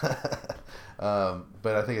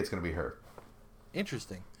 But I think it's going to be her.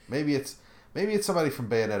 Interesting. Maybe it's somebody from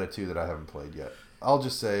Bayonetta 2 that I haven't played yet. I'll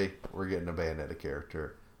just say we're getting a Bayonetta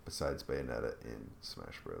character besides Bayonetta in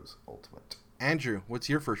Smash Bros. Ultimate. Andrew, what's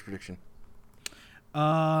your first prediction?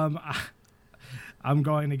 I'm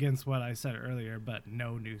going against what I said earlier, but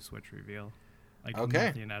no new Switch reveal.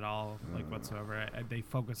 Nothing at all, whatsoever. They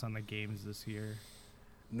focus on the games this year.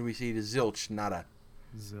 We see the zilch, nada.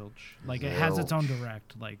 Zilch. It has its own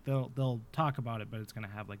direct. They'll talk about it, but it's gonna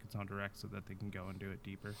have its own direct so that they can go and do it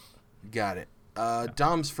deeper. Got it.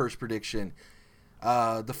 Dom's first prediction.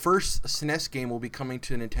 The first SNES game will be coming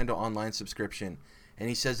to a Nintendo Online subscription, and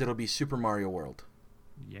he says it'll be Super Mario World.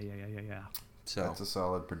 Yeah. So that's a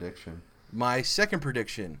solid prediction. My second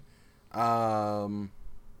prediction. I'll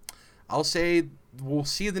say we'll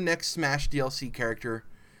see the next Smash DLC character,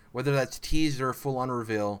 whether that's teased or full-on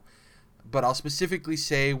reveal. But I'll specifically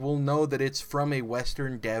say we'll know that it's from a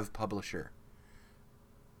Western dev publisher.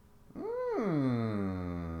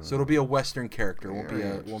 So it'll be a Western character.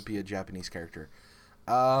 Won't be a Japanese character.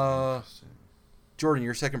 Jordan,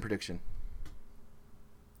 your second prediction.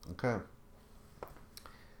 Okay.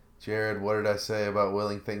 Jared, what did I say about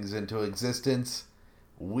willing things into existence?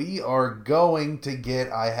 We are going to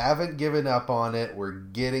get, I haven't given up on it, we're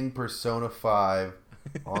getting Persona 5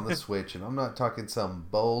 on the Switch, and I'm not talking some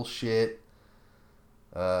bullshit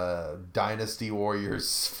Dynasty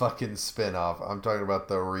Warriors fucking spinoff. I'm talking about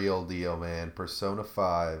the real deal, man. Persona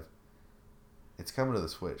 5. It's coming to the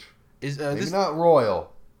Switch. Maybe not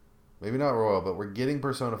Royal, but we're getting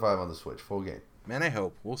Persona 5 on the Switch, full game. Man, I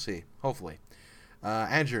hope. We'll see. Hopefully.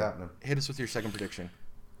 Andrew, hit us with your second prediction.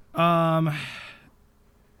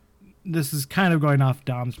 This is kind of going off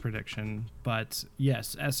Dom's prediction, but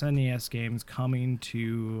yes, SNES games coming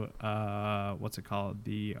to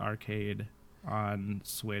the arcade on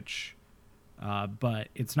Switch, but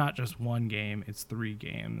it's not just one game, it's 3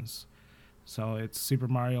 games. So it's Super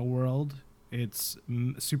Mario World, it's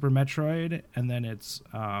Super Metroid, and then it's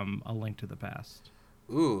A Link to the Past.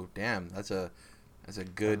 Ooh, damn, that's a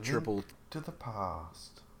good triple to the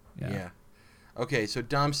past. Yeah. Okay, so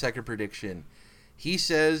Dom's second prediction. He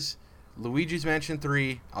says Luigi's Mansion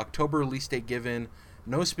 3, October release date given,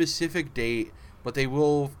 no specific date, but they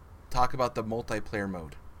will talk about the multiplayer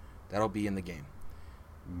mode that'll be in the game.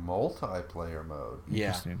 Multiplayer mode. Yeah.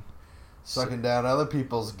 Interesting. Sucking down other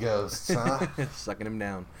people's ghosts, huh? Sucking them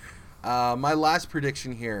down. My last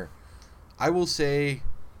prediction here, I will say,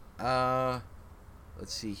 let's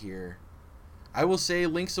see here. I will say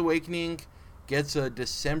Link's Awakening gets a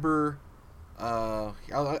December.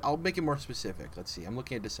 I'll make it more specific. Let's see. I'm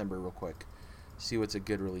looking at December real quick. See what's a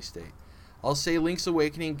good release date. I'll say Link's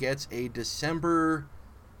Awakening gets a December.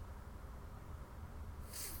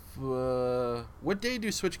 What day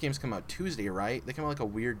do Switch games come out? Tuesday, right? They come out like a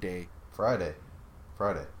weird day. Friday.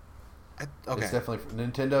 Okay. It's definitely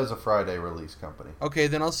Nintendo's a Friday release company. Okay,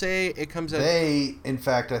 then I'll say it comes out. They, in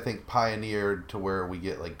fact, I think pioneered to where we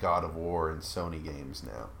get like God of War and Sony games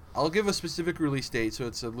now. I'll give a specific release date so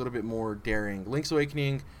it's a little bit more daring. Link's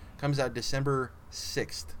Awakening comes out December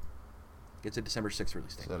 6th. Gets a December 6th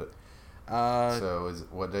release date. So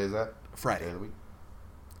what day is that? Friday. Day of the week?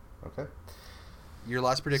 Okay. Your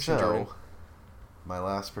last prediction, Jordan? My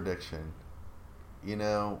last prediction. You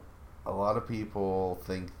know, a lot of people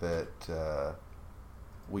think that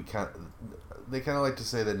they kind of like to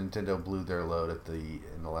say that Nintendo blew their load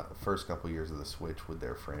in the first couple years of the Switch with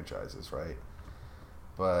their franchises, right?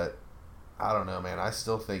 But I don't know, man. I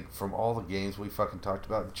still think from all the games we fucking talked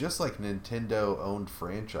about, just like Nintendo owned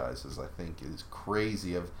franchises, I think is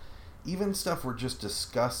crazy. Of even stuff we're just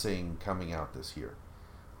discussing coming out this year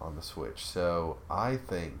on the Switch. So I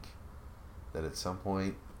think that at some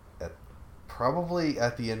point, probably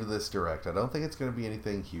at the end of this direct, I don't think it's going to be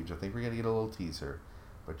anything huge. I think we're going to get a little teaser,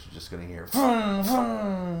 but you're just going to hear vroom,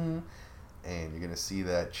 vroom, and you're going to see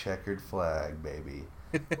that checkered flag, baby.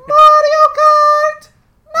 Mario Kart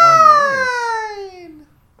 9! Oh, nice.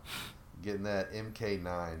 Getting that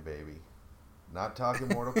MK9, baby. Not talking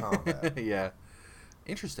Mortal Kombat. Yeah.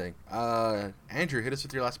 Interesting. Andrew, hit us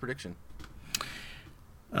with your last prediction.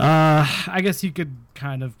 I guess you could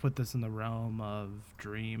kind of put this in the realm of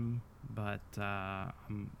dream, but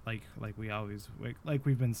like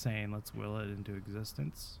we've been saying, let's will it into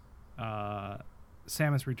existence.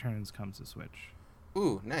 Samus Returns comes to Switch.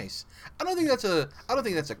 Ooh, nice. I don't think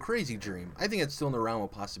that's a crazy dream. I think it's still in the realm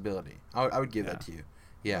of possibility. I would give that to you.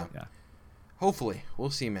 Yeah. Hopefully, we'll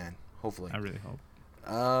see, man. Hopefully. I really hope.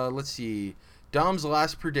 Let's see. Dom's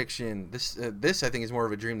last prediction. This I think is more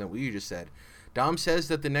of a dream than what you just said. Dom says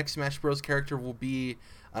that the next Smash Bros. Character will be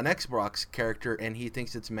an Xbox character, and he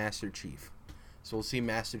thinks it's Master Chief. So we'll see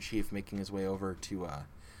Master Chief making his way over to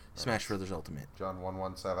Smash Bros. Ultimate. John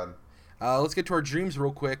 117. Let's get to our dreams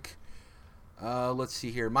real quick. Let's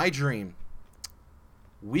see here. My dream.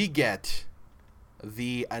 We get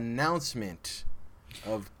the announcement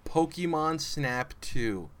of Pokemon Snap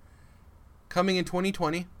 2. Coming in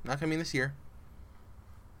 2020. Not coming this year.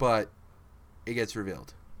 But it gets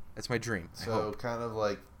revealed. That's my dream. So kind of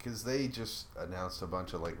like, because they just announced a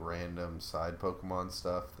bunch of like random side Pokemon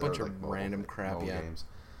stuff. Bunch of random crap, yeah. Games.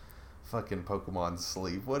 Fucking Pokemon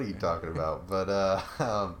Sleep. What are you talking about? But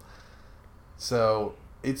so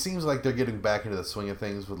it seems like they're getting back into the swing of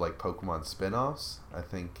things with like Pokemon spin-offs. I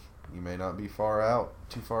think you may not be too far out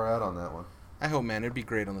on that one. I hope, man. It'd be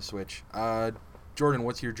great on the Switch. Jordan,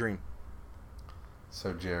 what's your dream?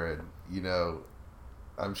 So Jared, you know,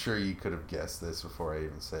 I'm sure you could have guessed this before I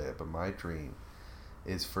even say it, but my dream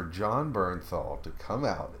is for John Bernthal to come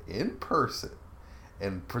out in person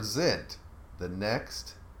and present the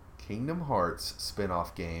next Kingdom Hearts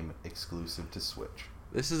spin-off game exclusive to Switch.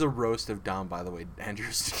 This is a roast of Dom, by the way, Andrew,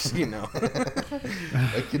 just so you know.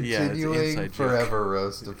 A continuing forever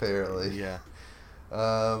roast, apparently. Yeah.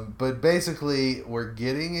 But basically, we're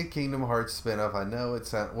getting a Kingdom Hearts spin-off. I know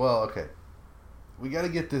it's not... Well, okay. We got to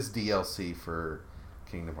get this DLC for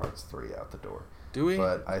Kingdom Hearts 3 out the door. Do we?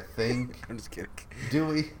 But I think... I'm just kidding. Do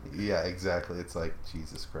we? Yeah, exactly. It's like,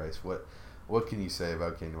 Jesus Christ. What can you say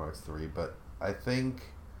about Kingdom Hearts 3? But I think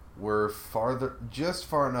we're just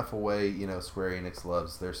far enough away. You know, Square Enix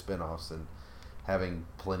loves their spin-offs and having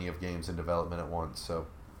plenty of games in development at once. So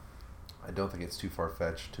I don't think it's too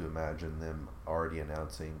far-fetched to imagine them already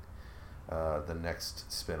announcing the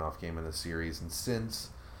next spin-off game in the series. And since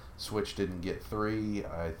Switch didn't get 3,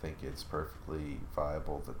 I think it's perfectly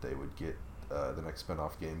viable that they would get the next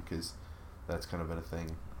spin-off game, because that's kind of been a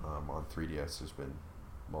thing on 3DS. There's been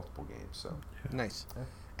multiple games. So nice. Yeah.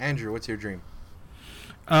 Andrew, what's your dream?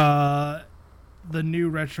 The new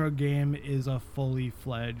retro game is a fully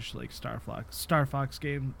fledged like Star Fox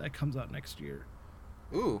game that comes out next year.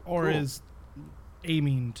 Ooh, or cool. Is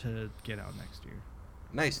aiming to get out next year.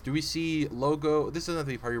 Nice. Do we see logo? This doesn't have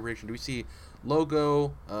to be part of your prediction. Do we see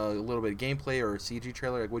logo, a little bit of gameplay, or a CG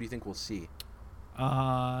trailer? Like, what do you think we'll see?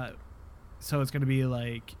 So it's gonna be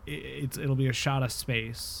like it'll be a shot of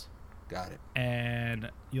space, Got it.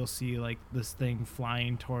 And you'll see like this thing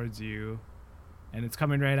flying towards you, and it's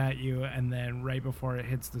coming right at you, and then right before it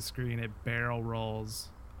hits the screen, it barrel rolls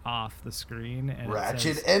off the screen, and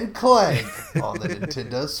Ratchet and Clank on the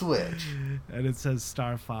Nintendo Switch. And it says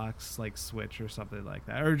Star Fox like Switch or something like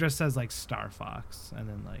that, or it just says like Star Fox and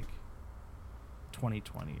then like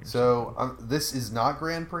 2020 or so this is not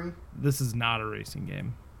Grand Prix? This is not a racing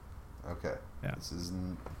game. Okay. Yeah. This is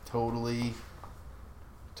totally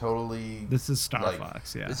This is Star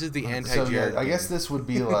Fox, yeah. This is the anti-Jared so game. I guess this would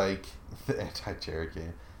be like the anti-Jared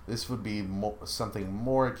game. This would be something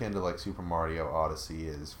more akin to like Super Mario Odyssey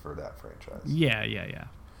is for that franchise. Yeah.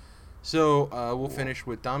 So we'll finish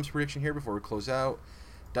with Dom's prediction here before we close out.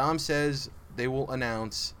 Dom says they will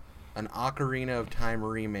announce an Ocarina of Time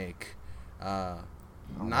remake.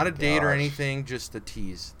 Not a date or anything, just a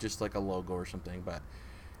tease, just like a logo or something. But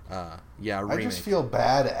yeah, a remake. I just feel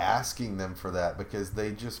bad asking them for that because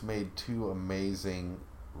they just made 2 amazing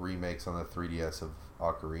remakes on the 3DS of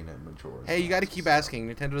Ocarina and Majora's Hey, you got to Mask, keep asking.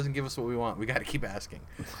 Nintendo doesn't give us what we want. We got to keep asking.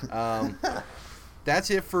 That's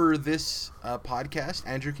it for this podcast.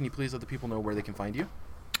 Andrew, can you please let the people know where they can find you?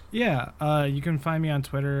 Yeah, you can find me on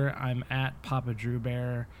Twitter. I'm at Papa Drew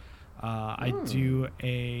Bear. I do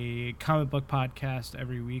a comic book podcast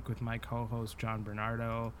every week with my co-host John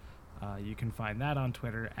Bernardo. You can find that on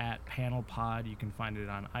Twitter at PanelPod. You can find it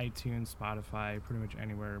on iTunes, Spotify, pretty much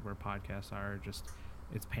anywhere where podcasts are. Just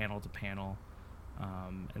it's panel to panel,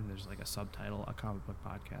 and there's like a subtitle, a comic book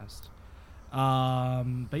podcast.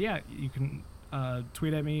 But yeah, you can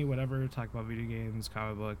tweet at me, whatever. Talk about video games,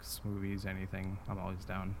 comic books, movies, anything. I'm always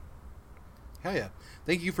down. Hell yeah.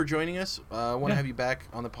 Thank you for joining us. I want to have you back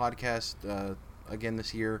on the podcast again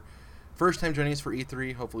this year. First time joining us for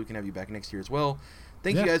E3. Hopefully we can have you back next year as well.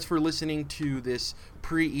 Thank you guys for listening to this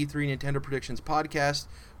pre-E3 Nintendo Predictions podcast.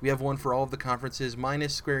 We have one for all of the conferences,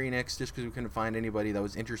 minus Square Enix, just because we couldn't find anybody that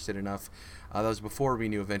was interested enough. That was before we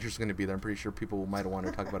knew Avengers was going to be there. I'm pretty sure people might have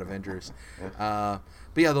wanted to talk about Avengers. But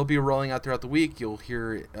yeah, they'll be rolling out throughout the week. You'll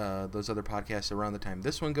hear those other podcasts around the time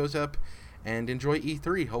this one goes up. And enjoy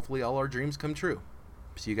E3. Hopefully all our dreams come true.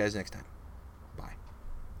 See you guys next time.